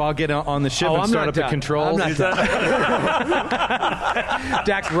 So I'll get on the ship Oh, and I'm start not up the done. controls. I'm not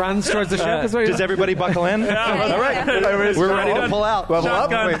Dax runs towards the ship. That's what he- Does everybody buckle in? Yeah, All right. yeah. We're ready to pull out. Level up?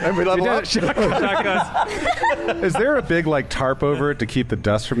 Shotgun. Wait, and we level up? Shotgun. Is there a big tarp over it to keep the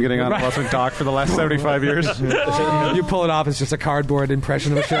dust from getting on Pleasant Dock for the last 75 years? You pull it off, it's just a cardboard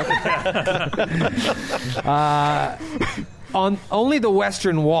impression of a ship. On only the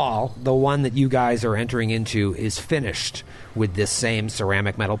western wall, the one that you guys are entering into, is finished with this same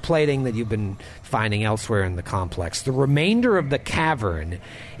ceramic metal plating that you've been finding elsewhere in the complex. The remainder of the cavern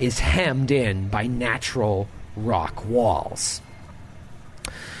is hemmed in by natural rock walls.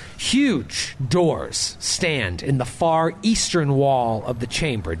 Huge doors stand in the far eastern wall of the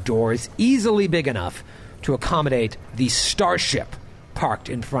chamber, doors easily big enough to accommodate the starship parked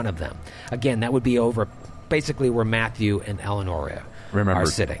in front of them. Again, that would be over basically where Matthew and Eleanor Remember, are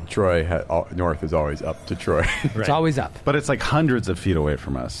sitting. Troy, north is always up to Troy. It's always up. But it's like hundreds of feet away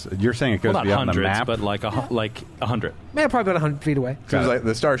from us. You're saying it goes Well, not beyond the hundreds, map? but like 100. Yeah, probably about 100 feet away. So it's like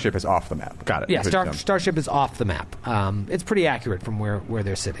the starship is off the map. Got it. Yeah, Which, Starship is off the map. It's pretty accurate from where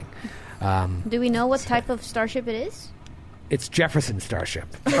they're sitting. Do we know what type of starship it is? It's Jefferson Starship.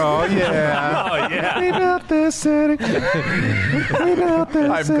 Oh, yeah. Oh, yeah. We built this city. We built this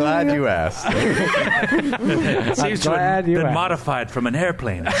I'm city. glad you asked. It seems to glad have you been asked. modified from an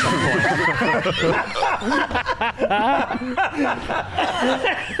airplane.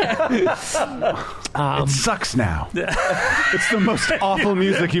 It sucks now. It's the most awful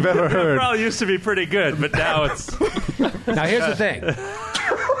music you've ever It heard. probably used to be pretty good, but now it's... Now, here's the thing.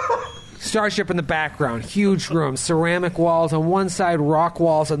 Starship in the background, huge room, ceramic walls on one side, rock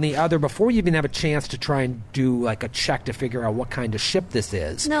walls on the other. Before you even have a chance to try and do like a check to figure out what kind of ship this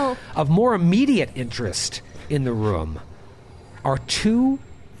is, No. of more immediate interest in the room are two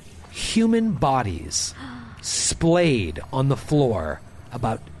human bodies splayed on the floor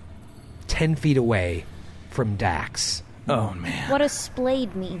about 10 feet away from Dax. Oh man. What does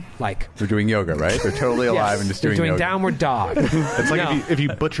splayed mean? Like, They're doing yoga, right? They're totally alive and just they're doing yoga. downward dog. It's like No. if you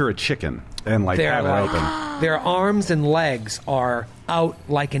butcher a chicken and like They're have it like, open. their arms and legs are out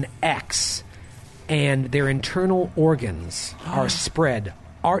like an X, and their internal organs are spread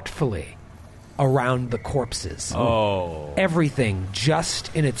artfully around the corpses. Oh. Everything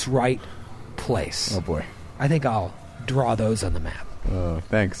just in its right place. Oh, boy. I think I'll draw those on the map.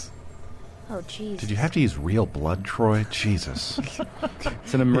 Thanks. Oh, jeez. Did you have to use real blood, Troy? Jesus.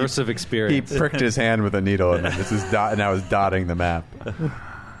 It's an immersive He experience. pricked his hand with a needle and then now is dotting the map.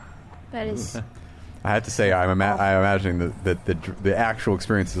 That is... I have to say, I'm imagining that the actual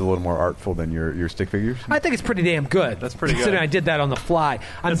experience is a little more artful than your stick figures. I think it's pretty damn good. That's pretty good. Considering I did that on the fly.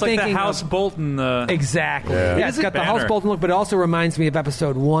 It's like the House Bolton. Exactly. Yeah. It's got the House Bolton look, but it also reminds me of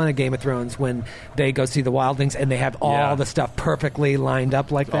episode 1 of Game of Thrones when they go see the wildlings and they have all the stuff perfectly lined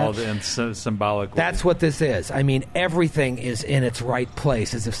up like that. All the symbolic. That's what this is. I mean, everything is in its right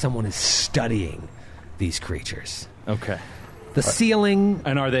place, as if someone is studying these creatures. Okay. The ceiling.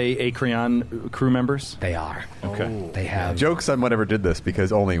 And are they Acreon crew members? They are. Okay. They have. Jokes on whatever did this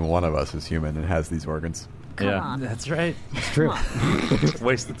because only one of us is human and has these organs. Come on. That's right. It's true.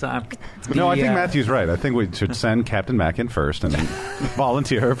 Waste of time. No, I think Matthew's right. I think we should send Captain Mack in first and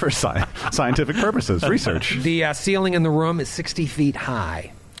volunteer for scientific purposes, research. The ceiling in the room is 60 feet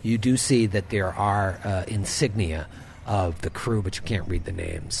high. You do see that there are insignia of the crew, but you can't read the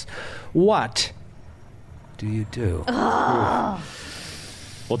names. What do you do? Well,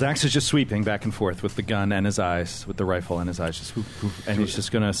 Dax is just sweeping back and forth with the gun and his eyes, with the rifle and his eyes, just whoop, whoop, and he's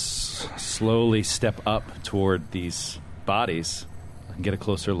just going to slowly step up toward these bodies and get a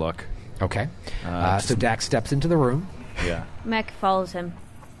closer look. Okay. So Dax steps into the room. Yeah. Mac follows him.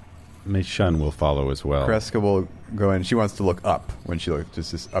 Mei Shun will follow as well. Kreska will go in. She wants to look up when she looks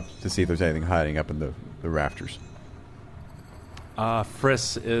just up to see if there's anything hiding up in the rafters.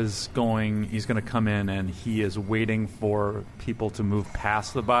 Friss is going. He's going to come in, and he is waiting for people to move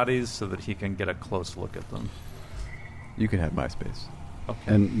past the bodies so that he can get a close look at them. You can have my space.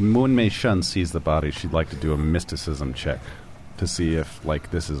 Okay. And when Mei Shun sees the body, she'd like to do a mysticism check to see if,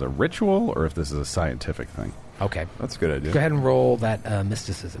 this is a ritual or if this is a scientific thing. Okay. That's a good idea. Go ahead and roll that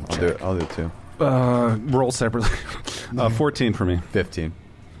mysticism check. I'll do it too. Roll separately. 14 for me. 15.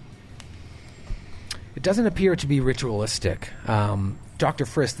 It doesn't appear to be ritualistic. Dr.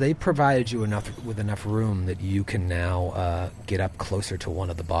 Friss, they provided you with enough room that you can now get up closer to one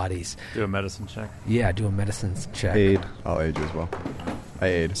of the bodies. Do a medicine check. Yeah, do a medicine check. Aid. I'll aid you as well. I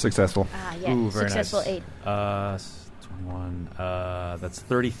aid. Successful. Yeah. Ooh, very Successful nice. 8. 21. That's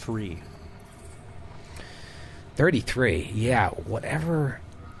 33. 33. Yeah, whatever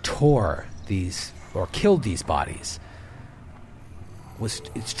tore these or killed these bodies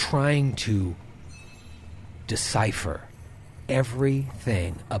it's trying to decipher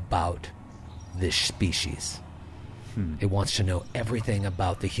everything about this species. It wants to know everything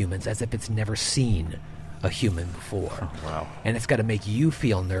about the humans as if it's never seen a human before. Oh, wow. And it's got to make you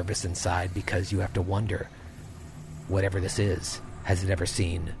feel nervous inside because you have to wonder, whatever this is, has it ever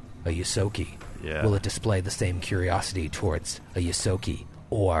seen a Yosoki? Yeah. Will it display the same curiosity towards a Yosoki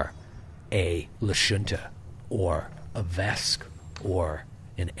or a Lashunta or a Vesk or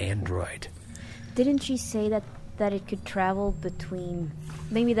an android? Didn't she say that it could travel between...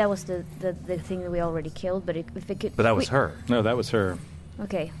 Maybe that was the thing that we already killed, but if it could... But that was her. No, that was her.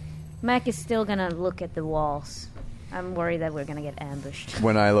 Okay. Mac is still going to look at the walls. I'm worried that we're going to get ambushed.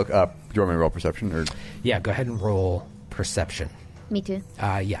 When I look up, do you want me to roll perception? Or Yeah, go ahead and roll perception. Me too.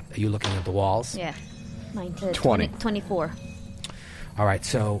 Yeah. Are you looking at the walls? Yeah. 19, 20. 24. All right,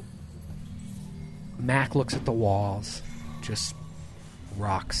 so Mac looks at the walls, just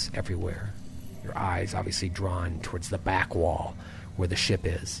rocks everywhere. Your eyes obviously drawn towards the back wall where the ship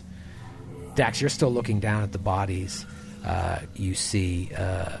is. Dax, you're still looking down at the bodies. You see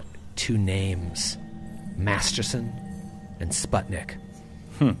two names, Masterson and Sputnik.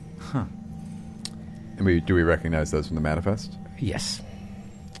 and do we recognize those from the manifest? Yes.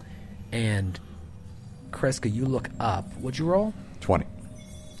 And Kreska, you look up. What'd you roll? 20.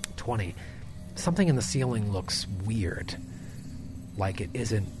 20. Something in the ceiling looks weird. Like it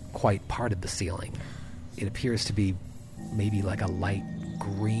isn't quite part of the ceiling. It appears to be maybe like a light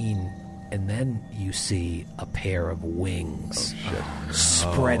green, and then you see a pair of wings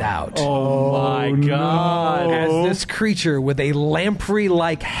spread out. Oh, my God. As this creature with a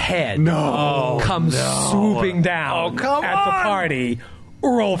lamprey-like head comes swooping down at the party.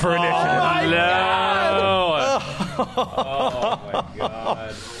 Roll for initiative. Oh, my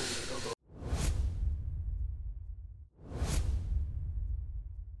God.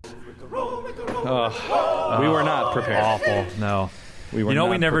 We were not prepared. Awful. No. We were You know,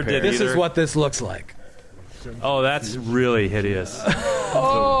 not we never prepared. did This either. is what this looks like. Oh, that's really hideous. That's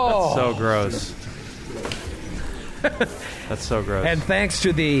so gross. That's so gross. And thanks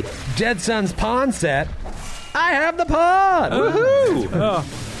to the Dead Sons Pawn set, I have the pawn! Woohoo!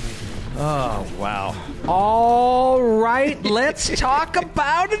 Oh, wow. All right, let's talk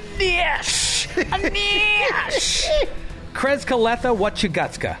about Nish! Nish! Kreska Letha, what you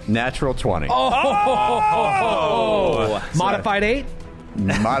gutska? Natural 20. Modified 8?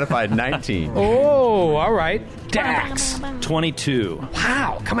 Modified 19. Oh, all right. Dax. 22.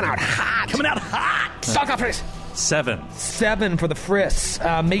 Wow, coming out hot. Coming out hot. Stockhouse. 7. 7 for the Friss.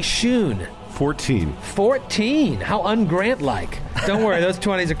 Mayshun. 14. 14. How un-Grant-like. Don't worry, those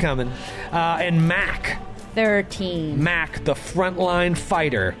 20s are coming. And Mac. 13. Mac, the frontline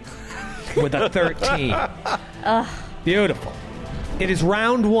fighter, with a 13. Beautiful. It is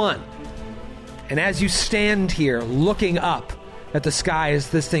round 1. And as you stand here looking up at the sky as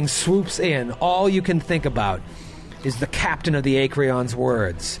this thing swoops in, all you can think about is the captain of the Acreon's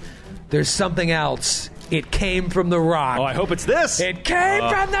words. There's something else. It came from the rock. Oh, I hope it's this. It came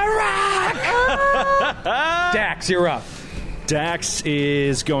from the rock! Dax, you're up. Dax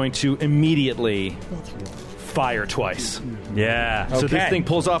is going to immediately fire twice. Yeah. So Okay. this thing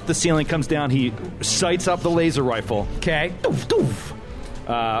pulls off the ceiling, comes down. He sights up the laser rifle. Okay.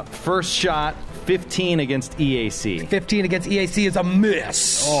 First shot, 15 against EAC. 15 against EAC is a miss.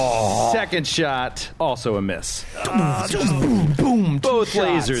 Second shot, also a miss. Boom, boom. Both two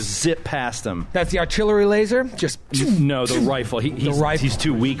shots. lasers zip past him. That's the artillery laser? Just... No, the rifle. He's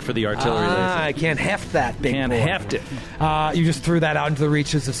too weak for the artillery I laser. can't heft that big Can't boy. heft it. You just threw that out into the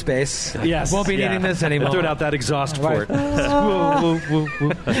reaches of space. Yes. Won't be needing this anymore. I threw it out that exhaust Right. port.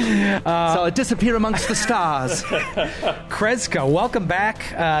 So I disappear amongst the stars. Kreska, welcome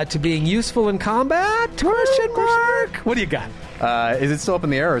back to being useful in combat? Question mark. What do you got? Is it still up in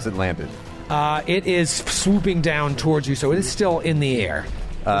the air or is it landed? It is swooping down towards you, so it is still in the air.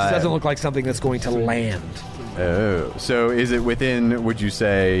 This doesn't look like something that's going to land. Oh. So is it within, would you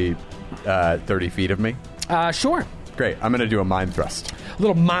say, 30 feet of me? Sure. Great. I'm going to do a mind thrust. A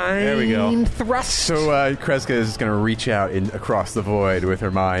little mind There we go. thrust. So Kreska is going to reach out across the void with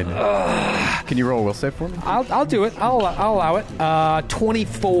her mind. Can you roll a will save for me? I'll do it. I'll allow it.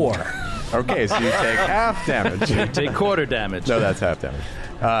 24. Okay, so you take half damage. Take quarter damage. No, that's half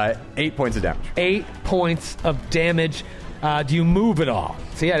damage. 8 points of damage. 8 points of damage. Do you move at all?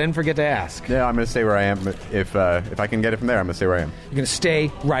 See, I didn't forget to ask. Yeah, I'm going to stay where I am. If I can get it from there, I'm going to stay where I am. You're going to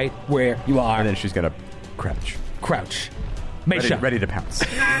stay right where you are. And then she's going to crouch. Crouch. Ready, Meishan. ready to pounce.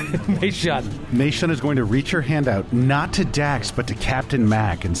 Meishan. Meishan is going to reach her hand out, not to Dax, but to Captain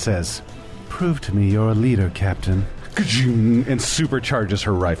Mac, and says, "Prove to me you're a leader, Captain." And supercharges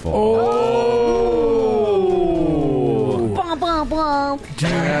her rifle. Bum, bum, bum.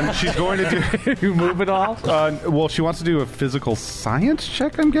 And she's going to do... You move at all? well, she wants to do a physical science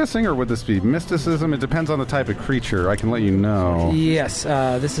check, I'm guessing, or would this be mysticism? It depends on the type of creature. I can let you know. Yes,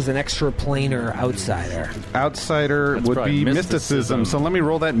 this is an extraplanar outsider. Outsider That's would probably be mysticism. So let me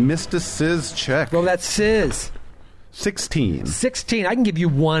roll that mysticis check. Roll that Sizz. 16. 16. I can give you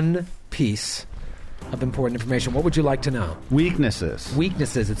one piece of important information. What would you like to know? Weaknesses.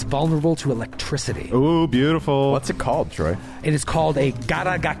 Weaknesses. It's vulnerable to electricity. Ooh, beautiful. What's it called, Troy? It is called a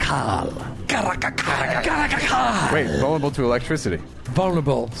Garagakal. Garagakal. Wait, vulnerable to electricity.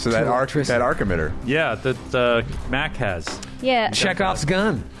 Vulnerable So to that electricity. arc emitter. Yeah, that Mac has. Yeah. Chekhov's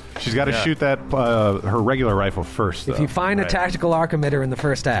gun. She's got to Yeah. shoot that her regular rifle first, though. If you find a Right. tactical arc emitter in the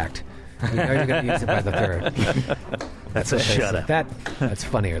first act, you know you're going to use it by the third. That's a shutter. That's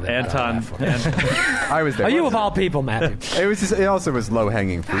funnier than Anton. I was there. Are you of all people, Matthew? It was. It also was low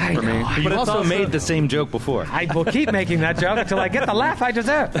hanging fruit I for me. know. But you also made the same joke before. I will keep making that joke until I get the laugh I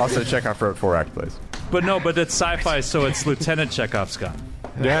deserve. Also, check out for 4-act plays. But no, but it's sci-fi, so it's Lieutenant Chekhov's gun.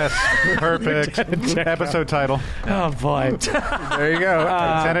 Yes, perfect. Episode title. Oh, boy. There you go.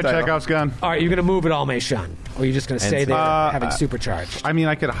 Lieutenant Chekhov's gun. All right, you're going to move it all, Meishan? Or are you just going to stay there having supercharged? I mean,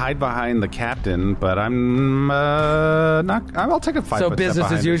 I could hide behind the captain, but I'm not. I'll take a 5 So foot business step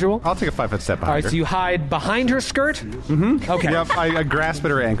behind as her. usual? I'll take a 5 foot step All behind right, so you hide behind her skirt? Mm-hmm. Okay. Yep, I grasp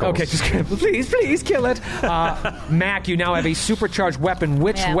at her ankles. Okay, just please kill it. Mac, you now have a supercharged weapon.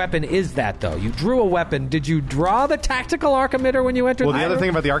 Which Yeah. weapon is that, though? You drew a weapon. Did you draw the tactical arc emitter when you entered Well, the the other room? thing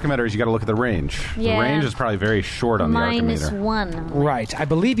about the arc emitter is you got to look at the range. Yeah. The range is probably very short on the arc Minus emitter. 1. Right. I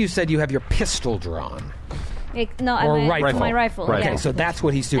believe you said you have your pistol drawn. No, Or I meant rifle. my rifle. Right. Yeah. Okay, so that's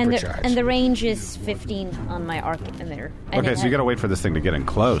what he and supercharged. the range is 15 on my arc emitter. And Okay, it so you got to wait for this thing to get in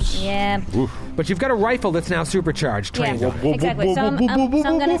close. Yeah. Oof. But you've got a rifle that's now supercharged, trained Yeah, on it. exactly. So I'm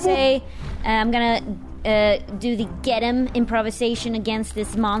gonna say, I'm gonna do the get him improvisation against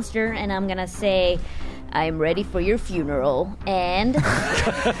this monster, and I'm gonna say, I'm ready for your funeral, and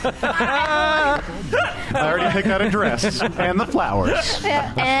I already picked out a dress and the flowers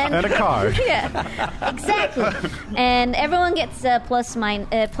and and a card. yeah, exactly. And everyone gets plus minus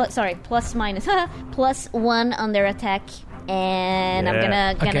plus 1 on their attack, and I'm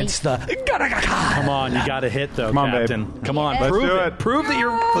Yeah. gonna Against the... Come on, you got to hit though, Come on, babe. Captain. Come on, Let's prove do it. it. Prove that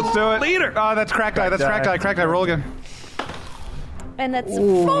you're Let's do it. leader. Oh, that's cracked die. That's cracked die. Cracked die. Roll again. And that's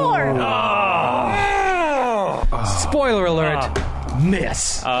 4. Spoiler alert.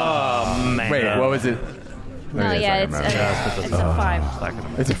 Miss. Oh, man. Wait, what was it? No, it's a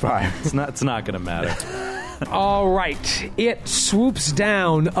 5. It's a 5. It's not going to matter. All right. It swoops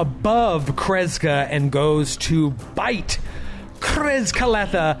down above Kreska and goes to bite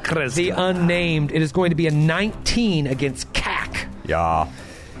Krezkaletha, the unnamed. It is going to be a 19 against Kak. Yeah.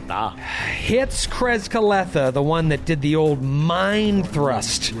 Hits Krezkaletha, the one that did the old mind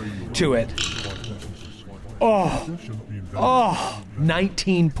thrust to it.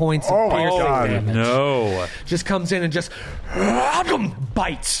 19 points of piercing damage. No. Just comes in and just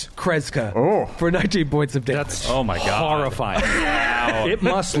bites Kreska for 19 points of damage. That's Oh my God. horrifying. It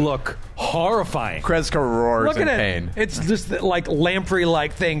must look horrifying. Kreska roars Look in at pain. it. It's just that, like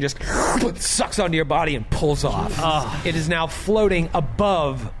lamprey-like thing just sucks onto your body and pulls off. It is now floating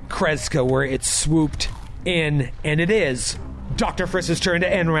above Kreska where it swooped in, and it is Dr. Friss's turn to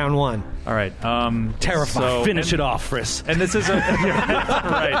end round 1. All right. Terrifying. Finish it off, Friss. And this is a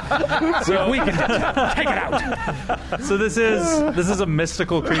right. So We can take it out. So this is a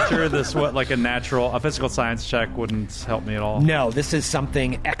mystical creature. This a physical science check wouldn't help me at all. No, this is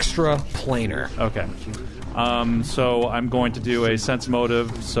something extra planar. Okay. So I'm going to do a sense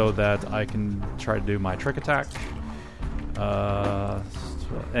motive so that I can try to do my trick attack.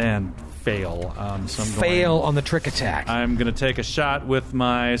 And fail. So Fail on the trick attack. I'm going to take a shot with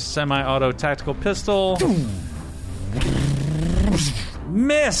my semi-auto tactical pistol.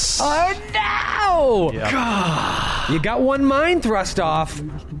 Miss. Oh no! Yep. You got one mind thrust off,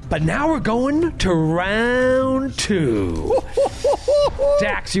 but now we're going to round 2.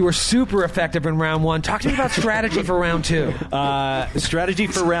 Dax, you were super effective in round 1. Talk to me about strategy for round 2. Strategy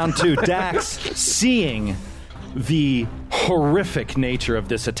for round 2. Dax, seeing the horrific nature of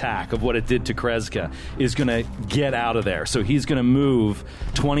this attack, of what it did to Kreska, is going to get out of there. So he's going to move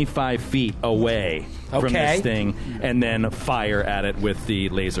 25 feet away from Okay. this thing and then fire at it with the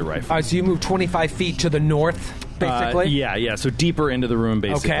laser rifle. All right, so you move 25 feet to the north, basically? Yeah. So deeper into the room,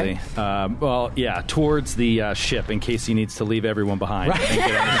 basically. Okay. Towards the ship, in case he needs to leave everyone behind and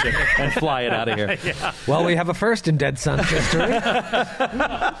get on the ship and fly it out of here. Well, we have a first in Dead Sun's history.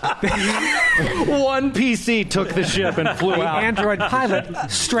 One PC took the ship and flew The out. android pilot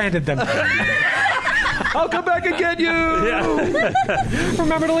stranded them. I'll come back and get you.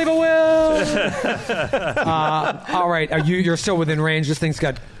 Remember to leave a will. All right, you're still within range. This thing's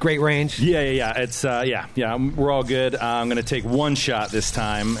got great range. Yeah. It's we're all good. I'm going to take one shot this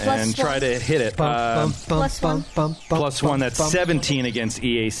time and try to hit it. Plus one. That's 17 against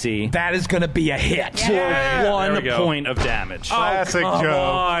EAC That is going to be a hit. for There we 1 go. point of damage. Classic Come joke.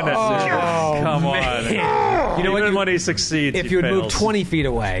 on. Come on. You know what? Even when he succeeds, If he you had fails. moved 20 feet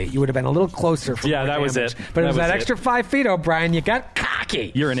away, you would have been a little closer. For Yeah, more that was damage. it. But it That was was that it. extra 5 feet, O'Brien. You got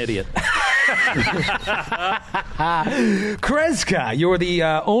cocky. You're an idiot. Kreska, you're the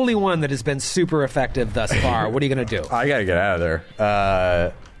only one that has been super effective thus far. What are you going to do? I gotta get out of there.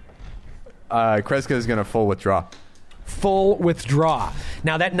 Kreska is gonna full withdraw. Full withdraw.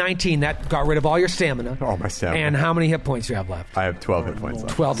 Now, that 19, that got rid of all your stamina. Oh, my stamina. And how many hit points do you have left? I have 12 hit points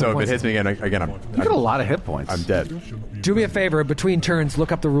left. 12 hit so if points. it hits me again, You got a lot of hit points. I'm dead. Do me a favor, between turns,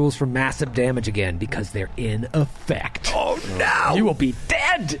 look up the rules for massive damage again, because they're in effect. Oh, no! You will be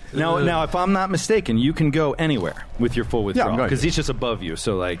dead! Now, if I'm not mistaken, you can go anywhere with your full I'm withdrawal going because to. he's just above you.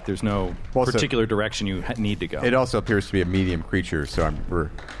 So, there's no Also- particular direction you need to go. It also appears to be a medium creature, so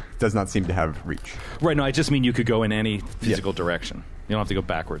does not seem to have reach. Right, no, I just mean you could go in any physical direction. You don't have to go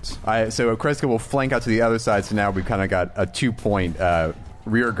backwards. So Kreska will flank out to the other side, so now we've kind of got a 2-point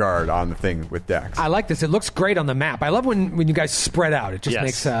rear guard on the thing with Dax. I like this. It looks great on the map. I love when you guys spread out. It just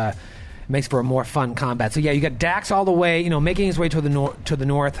Yes. makes for a more fun combat. So yeah, you got Dax all the way, making his way to the north,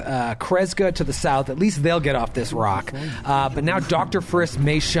 Kreska to the south. At least they'll get off this rock. But now Dr. Friss,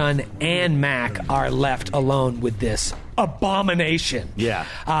 Mei Shun, and Mac are left alone with this abomination. Yeah.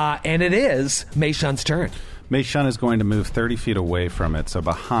 And it is Mei Shun's turn. Mei Shun is going to move 30 feet away from it, so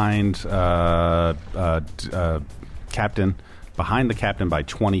behind Captain, behind the Captain by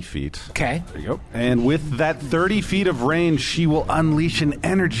 20 feet. Okay. There you go. And with that 30 feet of range, she will unleash an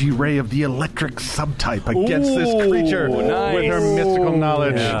energy ray of the electric subtype against this creature nice. with her mystical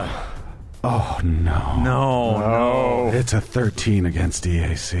knowledge. Yeah. Oh, no. No. It's a 13 against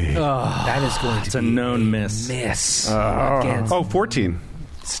EAC. That is going to It's a be known miss. miss. Against 14.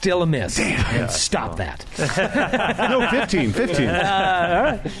 still a miss. And stop that. No, 15.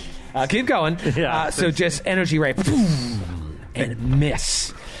 15. Keep going. Yeah. So just energy ray. And miss.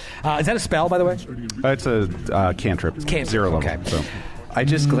 Is that a spell, by the way? It's a cantrip. Cantrip, Zero level. okay. So. I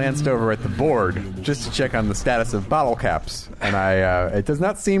just glanced over at the board just to check on the status of bottle caps, and it does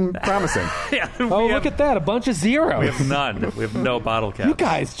not seem promising. Oh, look at that. A bunch of zeros. We have none. We have no bottle caps. You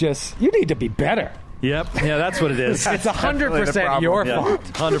guys you need to be better. Yep. Yeah, that's what it is. It's 100% your fault.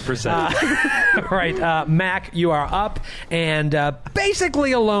 100%. All right, Mac, you are up and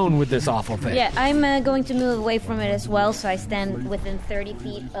basically alone with this awful thing. Yeah, I'm going to move away from it as well, so I stand within 30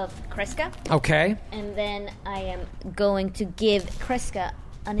 feet of Kreska. Okay. And then I am going to give Kreska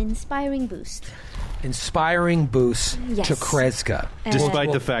an inspiring boost. Inspiring boost Yes. to Kreska.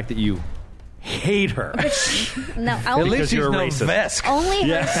 Despite the fact that you hate her. No, At only, least she's you're a no racist.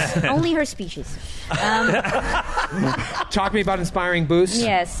 Vesk. only her species. Talk to me about inspiring boost.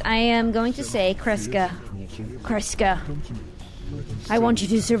 Yes, I am going to say, Kreska, I want you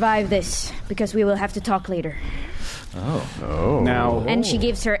to survive this, because we will have to talk later. Now, And she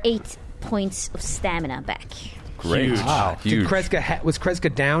gives her 8 points of stamina back. Great. Wow. Huge. Did Kreska was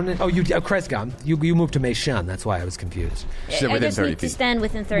Kreska down? Kreska. You moved to Mei Shun. That's why I was confused. She's I within just 30 need to feet. stand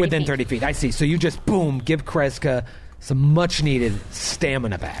within 30 Within feet. 30 feet. I see. So you just, boom, give Kreska some much-needed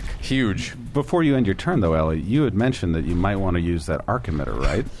stamina back. Huge. before you end your turn, though, Ellie, you had mentioned that you might want to use that arc emitter,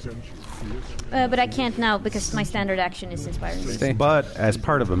 right? But I can't now because my standard action is inspiring boost. But as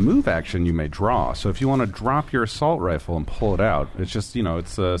part of a move action, you may draw. So if you want to drop your assault rifle and pull it out, it's just,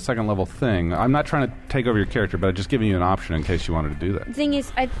 it's a second level thing. I'm not trying to take over your character, but I'm just giving you an option in case you wanted to do that. The thing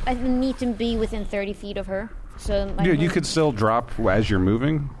is, I need to be within 30 feet of her. So my You move- could still drop as you're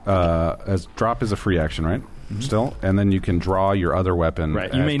moving. As drop is a free action, right? Still, and then you can draw your other weapon.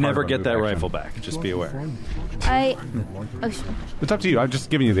 Right. You as may part never of a get move that action. rifle back. Just be aware. It's up to you. I'm just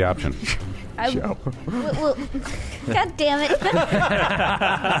giving you the option. well, God damn it.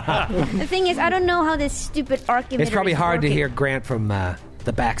 The thing is, I don't know how this stupid arc emitter It's probably is hard to working. hear Grant from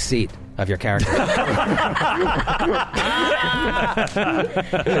the back seat of your character.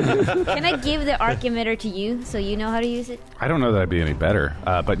 Can I give the arc emitter to you so you know how to use it? I don't know that I'd be any better,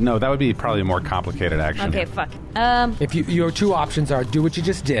 but no, that would be probably a more complicated action. Okay, fuck. If your two options are do what you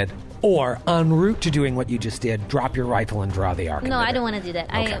just did, or en route to doing what you just did, drop your rifle and draw the arc. No, emitter. I don't want to do that.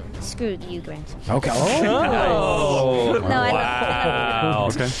 Okay. I screwed you, Grant. Okay. Oh, No, I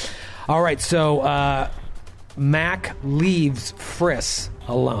don't. Okay. All right. So Mac leaves Friss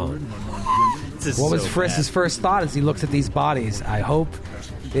alone. What was Friss's first thought as he looks at these bodies? I hope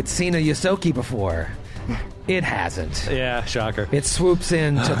it's seen a Yosoki before. It hasn't. Yeah, shocker. It swoops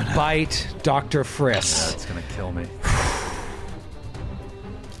in to bite Dr. Friss. That's going to kill me.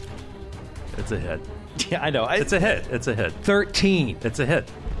 It's a hit. Yeah, I know. It's a hit. It's a hit. 13. It's a hit.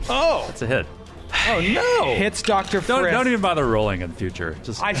 Oh! It's a hit. Oh, no! Hits Dr. Friss. Don't even bother rolling in future.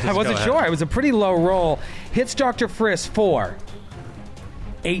 Just I go wasn't ahead. sure. It was a pretty low roll. Hits Dr. Friss for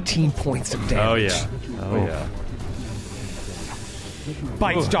 18 points of damage. Oh, yeah.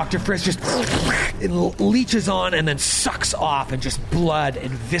 Bites Dr. Friss, just it leeches on and then sucks off, and just blood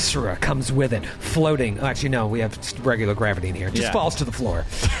and viscera comes with it, floating. Oh, actually, no, we have regular gravity in here. It just Yeah. falls to the floor.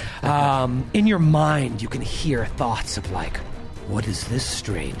 In your mind, you can hear thoughts of like, what is this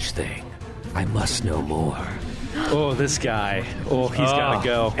strange thing? I must know more. Oh, this guy. Oh, he's got to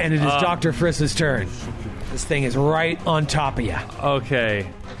go. And it is Dr. Friss's turn. This thing is right on top of you. Okay.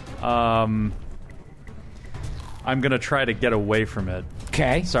 I'm going to try to get away from it.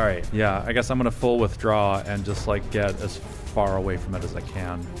 Okay. Sorry. Yeah, I guess I'm going to full withdraw and just get as far away from it as I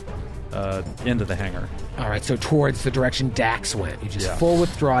can into the hangar. All right, so towards the direction Dax went. You just Yeah. full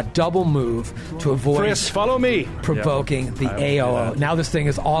withdraw, double move to avoid Friss, follow me. provoking the I will do AOO. that. Now this thing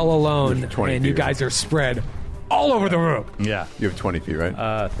is all alone, With 20 and you feet. guys are spread all over the room. Yeah. You have 20 feet,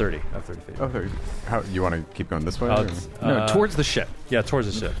 right? 30. I have 30 feet. Oh, 30. How, you want to keep going this way? Uh, or- No, towards the ship. Yeah,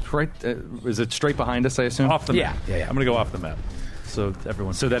 towards the ship. Right? Is it straight behind us, I assume? Off the Yeah, map. yeah, yeah. I'm going to go off the map. So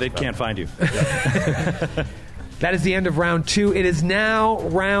everyone So that it can't find you. That is the end of round 2. It is now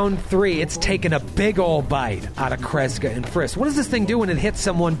round 3. It's taken a big old bite out of Kreska and Friss. What does this thing do when it hits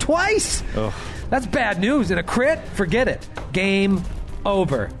someone twice? Ugh. That's bad news. In a crit, forget it. Game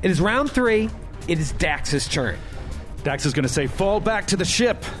over. It is round 3. It is Dax's turn. Dax is going to say, fall back to the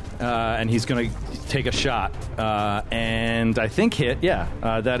ship. And he's going to take a shot. And I think hit, yeah.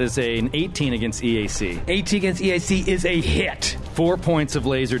 That is an 18 against EAC. 18 against EAC is a hit. 4 points of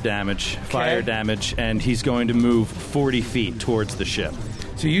laser damage, fire damage, and he's going to move 40 feet towards the ship.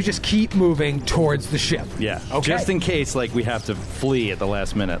 So you just keep moving towards the ship. Yeah. Okay. Just in case, we have to flee at the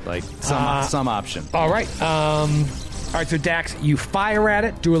last minute. Some option. All right. All right, so Dax, you fire at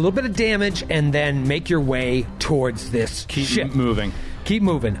it, do a little bit of damage, and then make your way towards this Keep ship. moving. Keep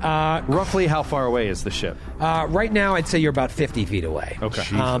moving. Roughly how far away is the ship? Right now, I'd say you're about 50 feet away. Okay.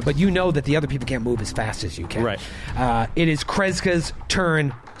 But you know that the other people can't move as fast as you can. Right. It is Kreska's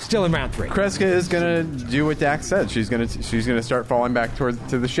turn, still in round 3. Kreska is gonna do what Dax said. She's gonna start falling back to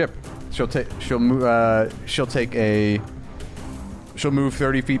the ship. She'll move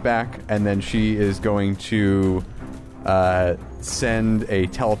 30 feet back, and then she is going to send a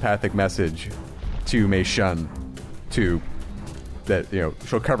telepathic message to Mei Shun she'll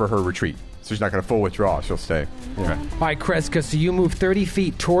cover her retreat. So she's not going to full withdraw. She'll stay. All right, Kreska, so you move 30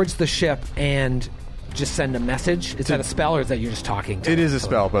 feet towards the ship and just send a message? Is that a spell, or is that you're just talking to It is a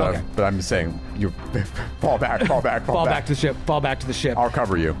spell, but Okay. I'm just saying, you fall back. Fall back to the ship. Fall back to the ship. I'll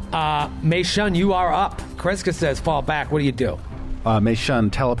cover you. Mei Shun, you are up. Kreska says fall back. What do you do? Mei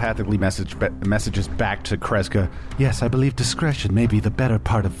Shun telepathically messages back to Kreska, yes, I believe discretion may be the better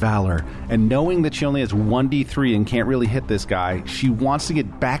part of valor. And knowing that she only has 1d3 and can't really hit this guy, she wants to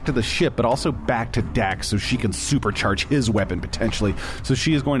get back to the ship, but also back to Dax so she can supercharge his weapon potentially. So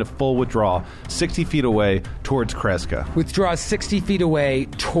she is going to full withdraw 60 feet away towards Kreska. Withdraws 60 feet away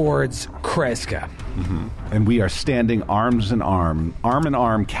towards Kreska. Mm-hmm. And we are standing arm in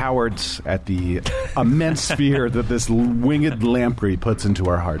arm, cowards at the immense fear that this winged lamprey puts into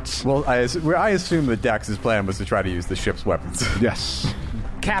our hearts. Well, I assume that Dax's plan was to try to use the ship's weapons. Yes.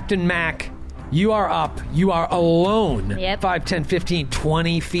 Captain Mac, you are up. You are alone. Yep. 5, 10, 15,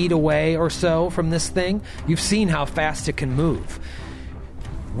 20 feet away or so from this thing. You've seen how fast it can move.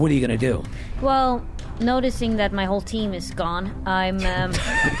 What are you going to do? Well, noticing that my whole team is gone, I'm...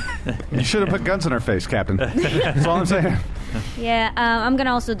 You should have put guns in our face, Captain. That's all I'm saying. Yeah, I'm going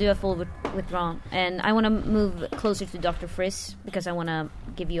to also do a full withdrawal. And I want to move closer to Dr. Friss because I want to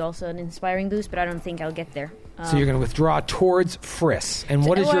give you also an inspiring boost, but I don't think I'll get there. So you're going to withdraw towards Friss. And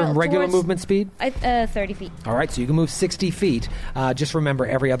what is your regular movement speed? 30 feet. All right, so you can move 60 feet. Just remember,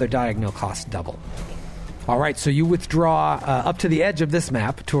 every other diagonal costs double. All right, so you withdraw up to the edge of this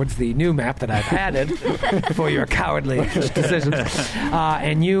map, towards the new map that I've added for your cowardly decisions,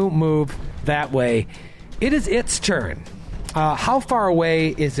 and you move that way. It is its turn. How far away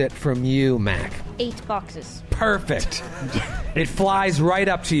is it from you, Mac? 8 boxes. Perfect. It flies right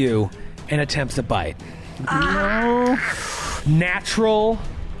up to you and attempts a bite. No. Natural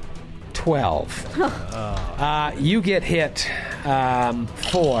 12. You get hit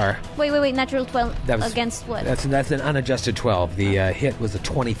for... Wait. Natural 12 That against what? That's an unadjusted 12. The hit was a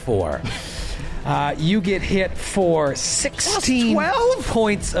 24. You get hit for 16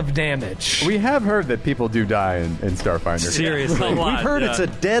 points of damage. We have heard that people do die in Starfinder. Seriously. We've heard it's a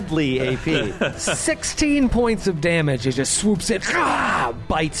deadly AP. 16 points of damage. It just swoops in,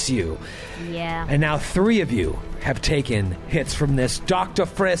 bites you. Yeah. And now 3 of you have taken hits from this. Dr.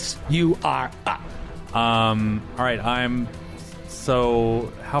 Friss, you are up. All right,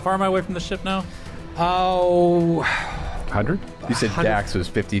 so how far am I away from the ship now? Oh... 100? You said 100? Dax was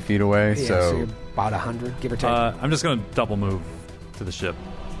 50 feet away, Yeah, so you're about 100, give or take. I'm just going to double move to the ship.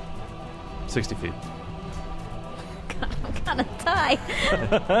 60 feet. I'm gonna die.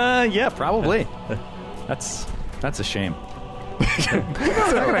 Yeah, probably. That's a shame.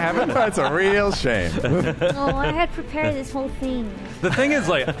 That's a real shame. Oh, I had prepared this whole thing. The thing is,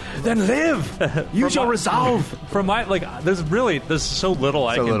 like, Then live. Use your resolve. from my there's so little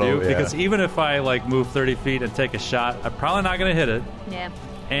I can do because even if I move 30 feet and take a shot, I'm probably not going to hit it, Yeah.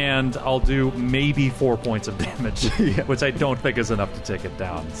 and I'll do maybe 4 points of damage, which I don't think is enough to take it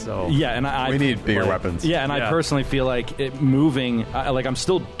down. So Yeah, and We need bigger weapons. Yeah, and I personally feel like moving. I'm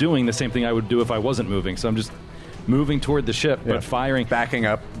still doing the same thing I would do if I wasn't moving. So I'm just moving toward the ship, but firing, backing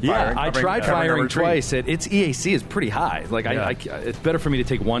up. Yeah, I tried firing retreat. twice. Its EAC is pretty high. It's better for me to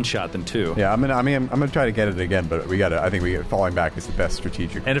take 1 shot than 2. Yeah, I'm gonna try to get it again, but I think falling back is the best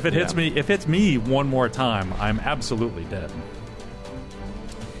strategic. And if it hits me one more time, I'm absolutely dead.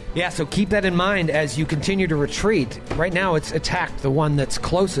 Yeah, so keep that in mind as you continue to retreat. Right now, it's attacked the one that's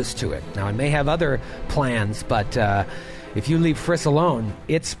closest to it. Now, it may have other plans, but if you leave Friss alone,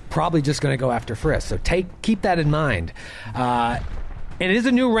 it's probably just going to go after Friss. So keep that in mind. And it is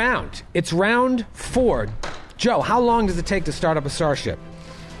a new round. It's round 4. Joe, how long does it take to start up a starship?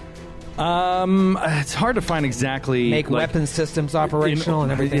 It's hard to find exactly. Make weapon systems operational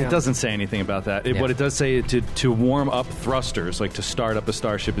and everything It else? doesn't say anything about that. Yeah. What it does say to warm up thrusters, to start up a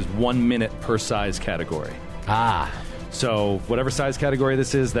starship, is 1 minute per size category. So whatever size category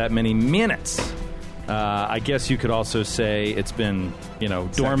this is, that many minutes. I guess you could also say it's been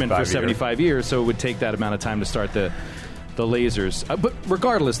dormant for 75 years, so it would take that amount of time to start the the lasers. But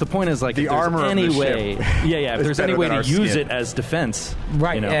regardless, the point is, like, The if there's armor of any the way, ship if is there's any better way than to our use skin. it as defense,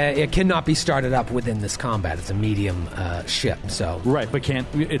 Right. you know. It cannot be started up within this combat. It's a medium ship. So Right, but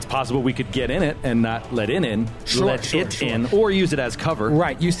it's possible we could get in it and not let it in, Sure. in, or use it as cover.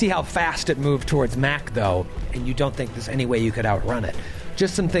 Right. You see how fast it moved towards Mac, though, and you don't think there's any way you could outrun it.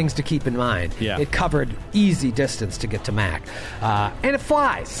 Just some things to keep in mind. Yeah. It covered easy distance to get to Mac. And it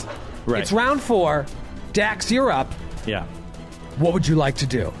flies. Right. It's round 4. Dax, you're up. Yeah. What would you like to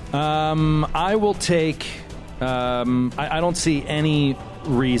do? I will take. I don't see any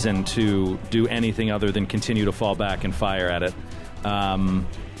reason to do anything other than continue to fall back and fire at it.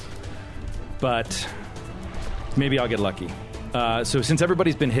 But maybe I'll get lucky. So since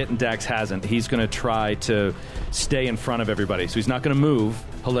everybody's been hit and Dax hasn't, he's going to try to stay in front of everybody. So he's not going to move.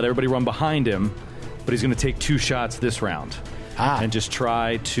 He'll let everybody run behind him, but he's going to take 2 shots this round. And just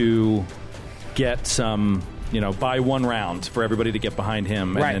try to get some, buy 1 round for everybody to get behind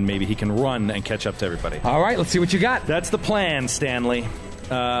him, Right. and then maybe he can run and catch up to everybody. All right, let's see what you got. That's the plan, Stanley.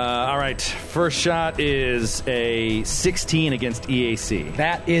 All right, first shot is a 16 against EAC.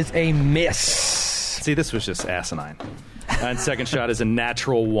 That is a miss. See, this was just asinine. And second shot is a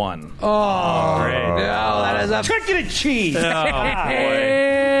natural 1. Oh, great. No, that is a chicken and cheese. Oh,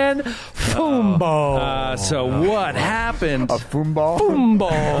 And Fumbo. So what happened? A foomball?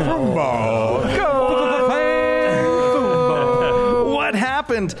 What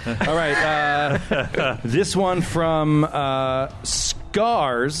happened? All right, this one from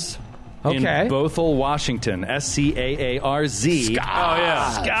Scars in Okay. Bothell, Washington. SCAARZ. Oh, yeah.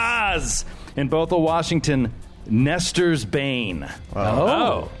 Scars in Bothell, Washington. Nestor's Bane.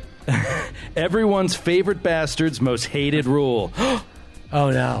 Oh. Everyone's favorite bastard's most hated rule. Oh,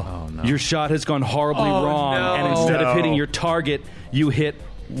 no. Your shot has gone horribly wrong, no. and instead No. of hitting your target, you hit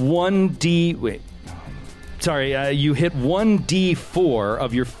 1d4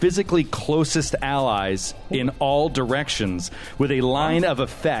 of your physically closest allies in all directions with a line of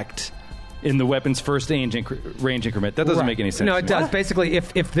effect in the weapon's first range increment. That doesn't Right. make any sense. No, it does. Basically,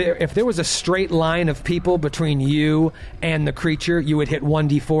 if there was a straight line of people between you and the creature, you would hit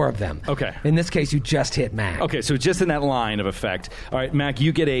 1d4 of them. Okay. In this case, you just hit Mac. Okay, so just in that line of effect. All right, Mac,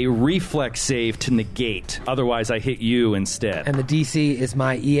 you get a reflex save to negate. Otherwise, I hit you instead. And the DC is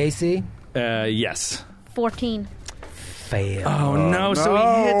my EAC? Yes. 14. Fail. Oh, no, so he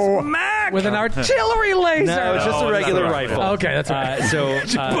hits Mac! With an artillery laser. No, it's just a regular rifle. Okay, that's right.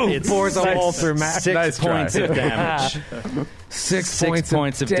 It's Bores a hole through Mac. 6 Nice try. points of damage. 6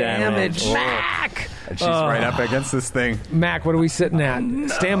 points of damage. Mac! And she's right up against this thing. Mac, what are we sitting at?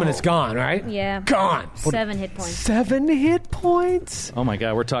 Stamina's gone, right? Yeah. Gone. 7 hit points. 7 hit points. Oh my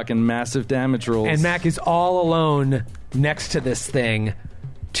god, we're talking massive damage rolls. And Mac is all alone next to this thing.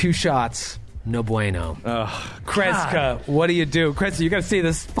 2 shots. No bueno. Kreska, what do you do? Kreska, you got to see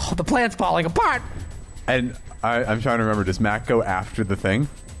this. Oh, the plan's falling apart. And I'm trying to remember, does Mac go after the thing?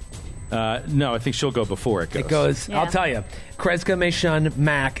 No, I think she'll go before it goes. It goes, Yeah. I'll tell you. Kreska may shun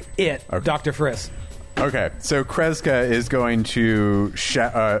Mac, Dr. Friss. Okay, so Kreska is going to...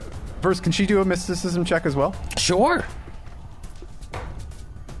 first, can she do a mysticism check as well? Sure.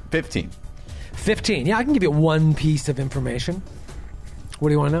 15. 15. Yeah, I can give you one piece of information. What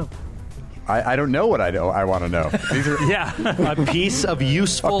do you want to know? I don't know what I want to know. These are Yeah. A piece of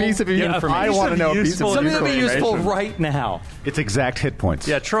useful a piece of information. I want to know a piece of useful Something that'd be useful information. right now. It's exact hit points.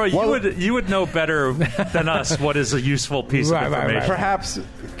 Yeah, Troy, you would know better than us what is a useful piece Right, of right, right. information. Perhaps,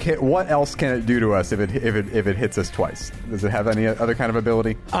 what else can it do to us if it hits us twice? Does it have any other kind of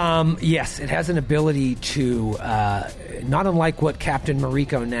ability? Yes, it has an ability to, not unlike what Captain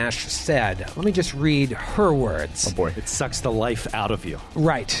Mariko Nash said. Let me just read her words. Oh boy. It sucks the life out of you.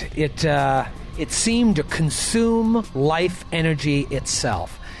 Right. It seemed to consume life energy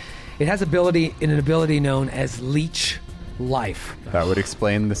itself. It has an ability known as Leech Life, That would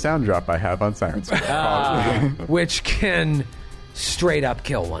explain the sound drop I have on Sirens. which can straight up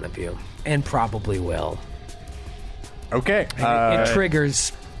kill one of you, and probably will. Okay. It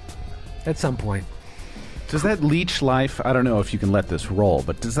triggers at some point. Does that leech life, I don't know if you can let this roll,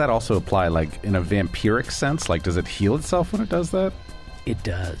 but does that also apply like in a vampiric sense? Like does it heal itself when it does that? It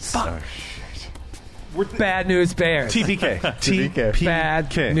does. Bad news bears. TPK. TPK. Bad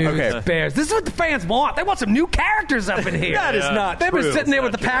Okay. news Okay. bears. This is what the fans want. They want some new characters up in here. That is not They've been true. sitting there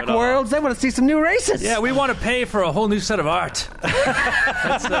with the Not true pack at all. worlds. They want to see some new races. Yeah, we want to pay for a whole new set of art.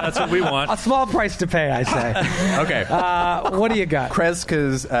 That's what we A want. small price to pay, I say. Okay. What do you got?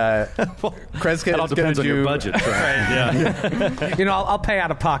 Kreska's Kreska It all is going depends to on your do. budget. Right? Yeah, You know, I'll pay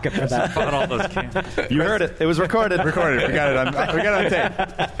out of pocket for that. bought all those cans. You heard it. It was recorded. Recorded. We got it on tape.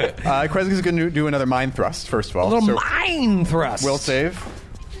 Kreska's going to do another mind mind thrust, first of all. A little So mind thrust. will save.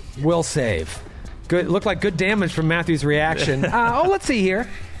 Will save. Good. Looked like good damage from Matthew's reaction. Let's see here.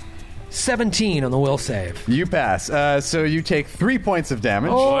 17 on the will save. You pass. So you take 3 points of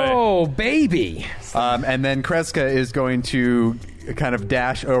damage. Oh, baby. And then Kreska is going to kind of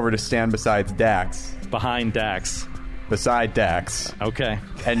dash over to stand beside Dax. Behind Dax. Beside Dax. Okay.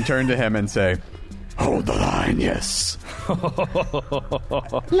 And turn to him and say, "Hold the line, yes."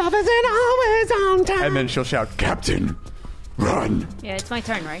 Love isn't always on time. And then she'll shout, "Captain, run." Yeah, it's my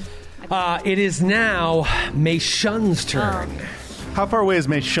turn, right? It is now Mei Shun's turn. How far away is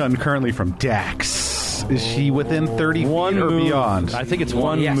Mei Shun currently from Dax? Is she within 30 feet or move. beyond? I think it's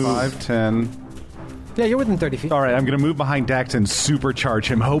one Yes. move. 5, 10. Yeah, you're within 30 feet. All right, I'm going to move behind Dax and supercharge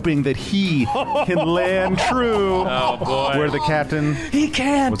him, hoping that he can land true. Oh, boy. Where the captain He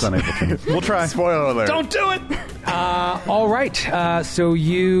can't. was unable to. We'll try. Spoiler alert. Don't do it. All right. So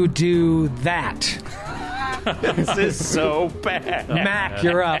you do that. This is so bad. Mac,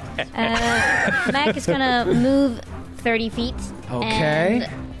 you're up. Mac is gonna move 30 feet. Okay.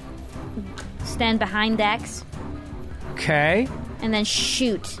 And stand behind Dax, Okay. and then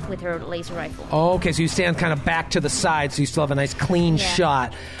shoot with her laser rifle. Okay, so you stand kind of back to the side, so you still have a nice clean Yeah.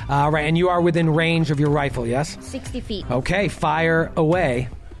 shot. Right, and you are within range of your rifle, yes? 60 feet. Okay, fire away.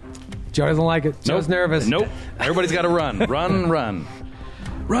 Joe doesn't like it. Joe's nervous. Nope. Everybody's got to run. Run, run.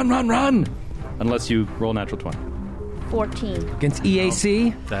 Run, run, run. Unless you roll natural 20. 14. Against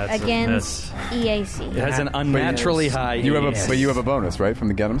EAC? That's Against a EAC. It has an unnaturally high. You have EAC. but you have a bonus, right, from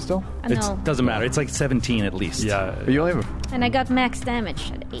the get 'em still? It No. doesn't matter. It's like 17 at least. miss. Yeah. But you only have And I got max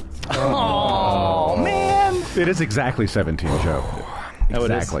damage at 8. Oh, man. It is exactly 17, Joe. Oh,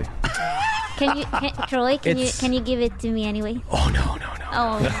 it is. Exactly. Troy, It's- can you give it to me anyway? Oh, no.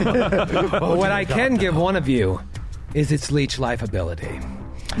 Oh, Well, what I can give one of you is its leech life ability.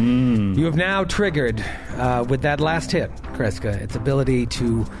 You have now triggered, with that last hit, Kreska, its ability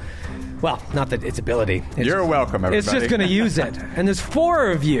to... Well, not that its ability. You're welcome, everybody. It's just going to use it. And there's 4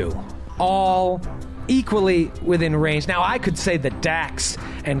 of you, all equally within range. Now, I could say that Dax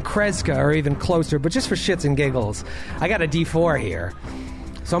and Kreska are even closer, but just for shits and giggles, I got a D4 here.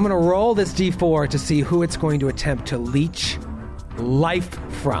 So I'm going to roll this D4 to see who it's going to attempt to leech life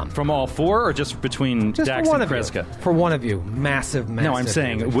from. From all 4 or just between Just Dax for one and of you. Kreska? For one of you. Massive. No, I'm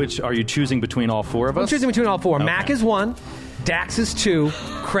saying, damage. which are you choosing between all 4 of us? I'm choosing between all 4. Okay. Mac is 1, Dax is 2,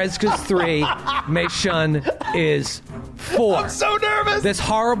 Kreska's 3, Mei Shun is 4. I'm so nervous. This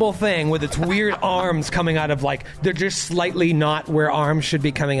horrible thing with its weird arms coming out of, like, they're just slightly not where arms should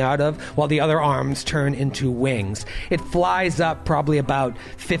be coming out of, while the other arms turn into wings. It flies up probably about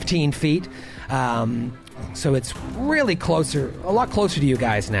 15 feet. So it's really closer, a lot closer to you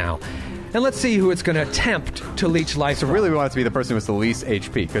guys now. And let's see who it's going to attempt to leech life So from. really we want it to be the person with the least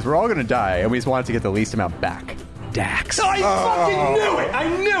HP, because we're all going to die, and we just want it to get the least amount back. Dax. I fucking knew it.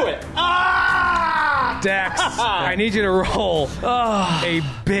 I knew it. Dax, I need you to roll a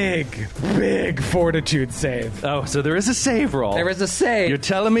big fortitude save. Oh, so there is a save roll. There is a save. You're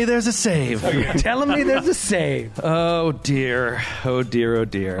telling me there's a save. You're telling me there's a save. Oh, dear. Oh, dear. Oh,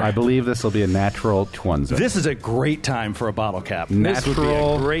 dear. I believe this will be a natural Twunzo. This is a great time for a bottle cap. This would be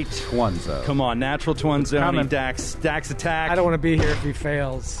natural a great... Twunzo. Come on, natural Twunzo. Coming. Dax attack. I don't want to be here if he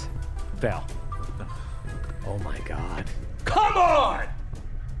fails. fail. Oh my god. Come on!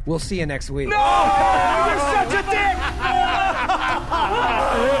 We'll see you next week. You're such a dick!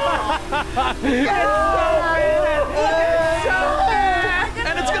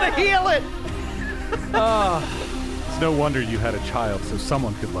 And it's gonna heal it! It's no wonder you had a child, so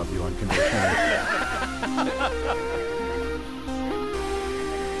someone could love you unconditionally.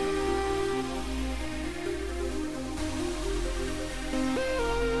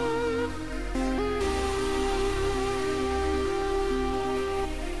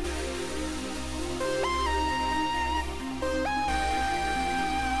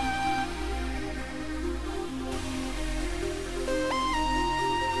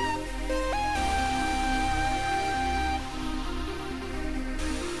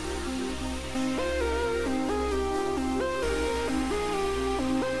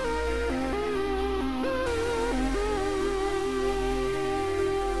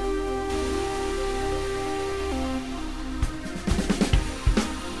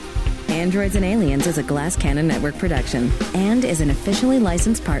 Androids and Aliens is a Glass Cannon Network production and is an officially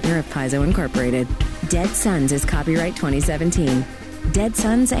licensed partner of Paizo Incorporated. Dead Suns is copyright 2017. Dead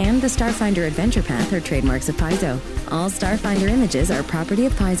Suns and the Starfinder Adventure Path are trademarks of Paizo. All Starfinder images are property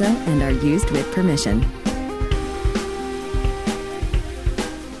of Paizo and are used with permission.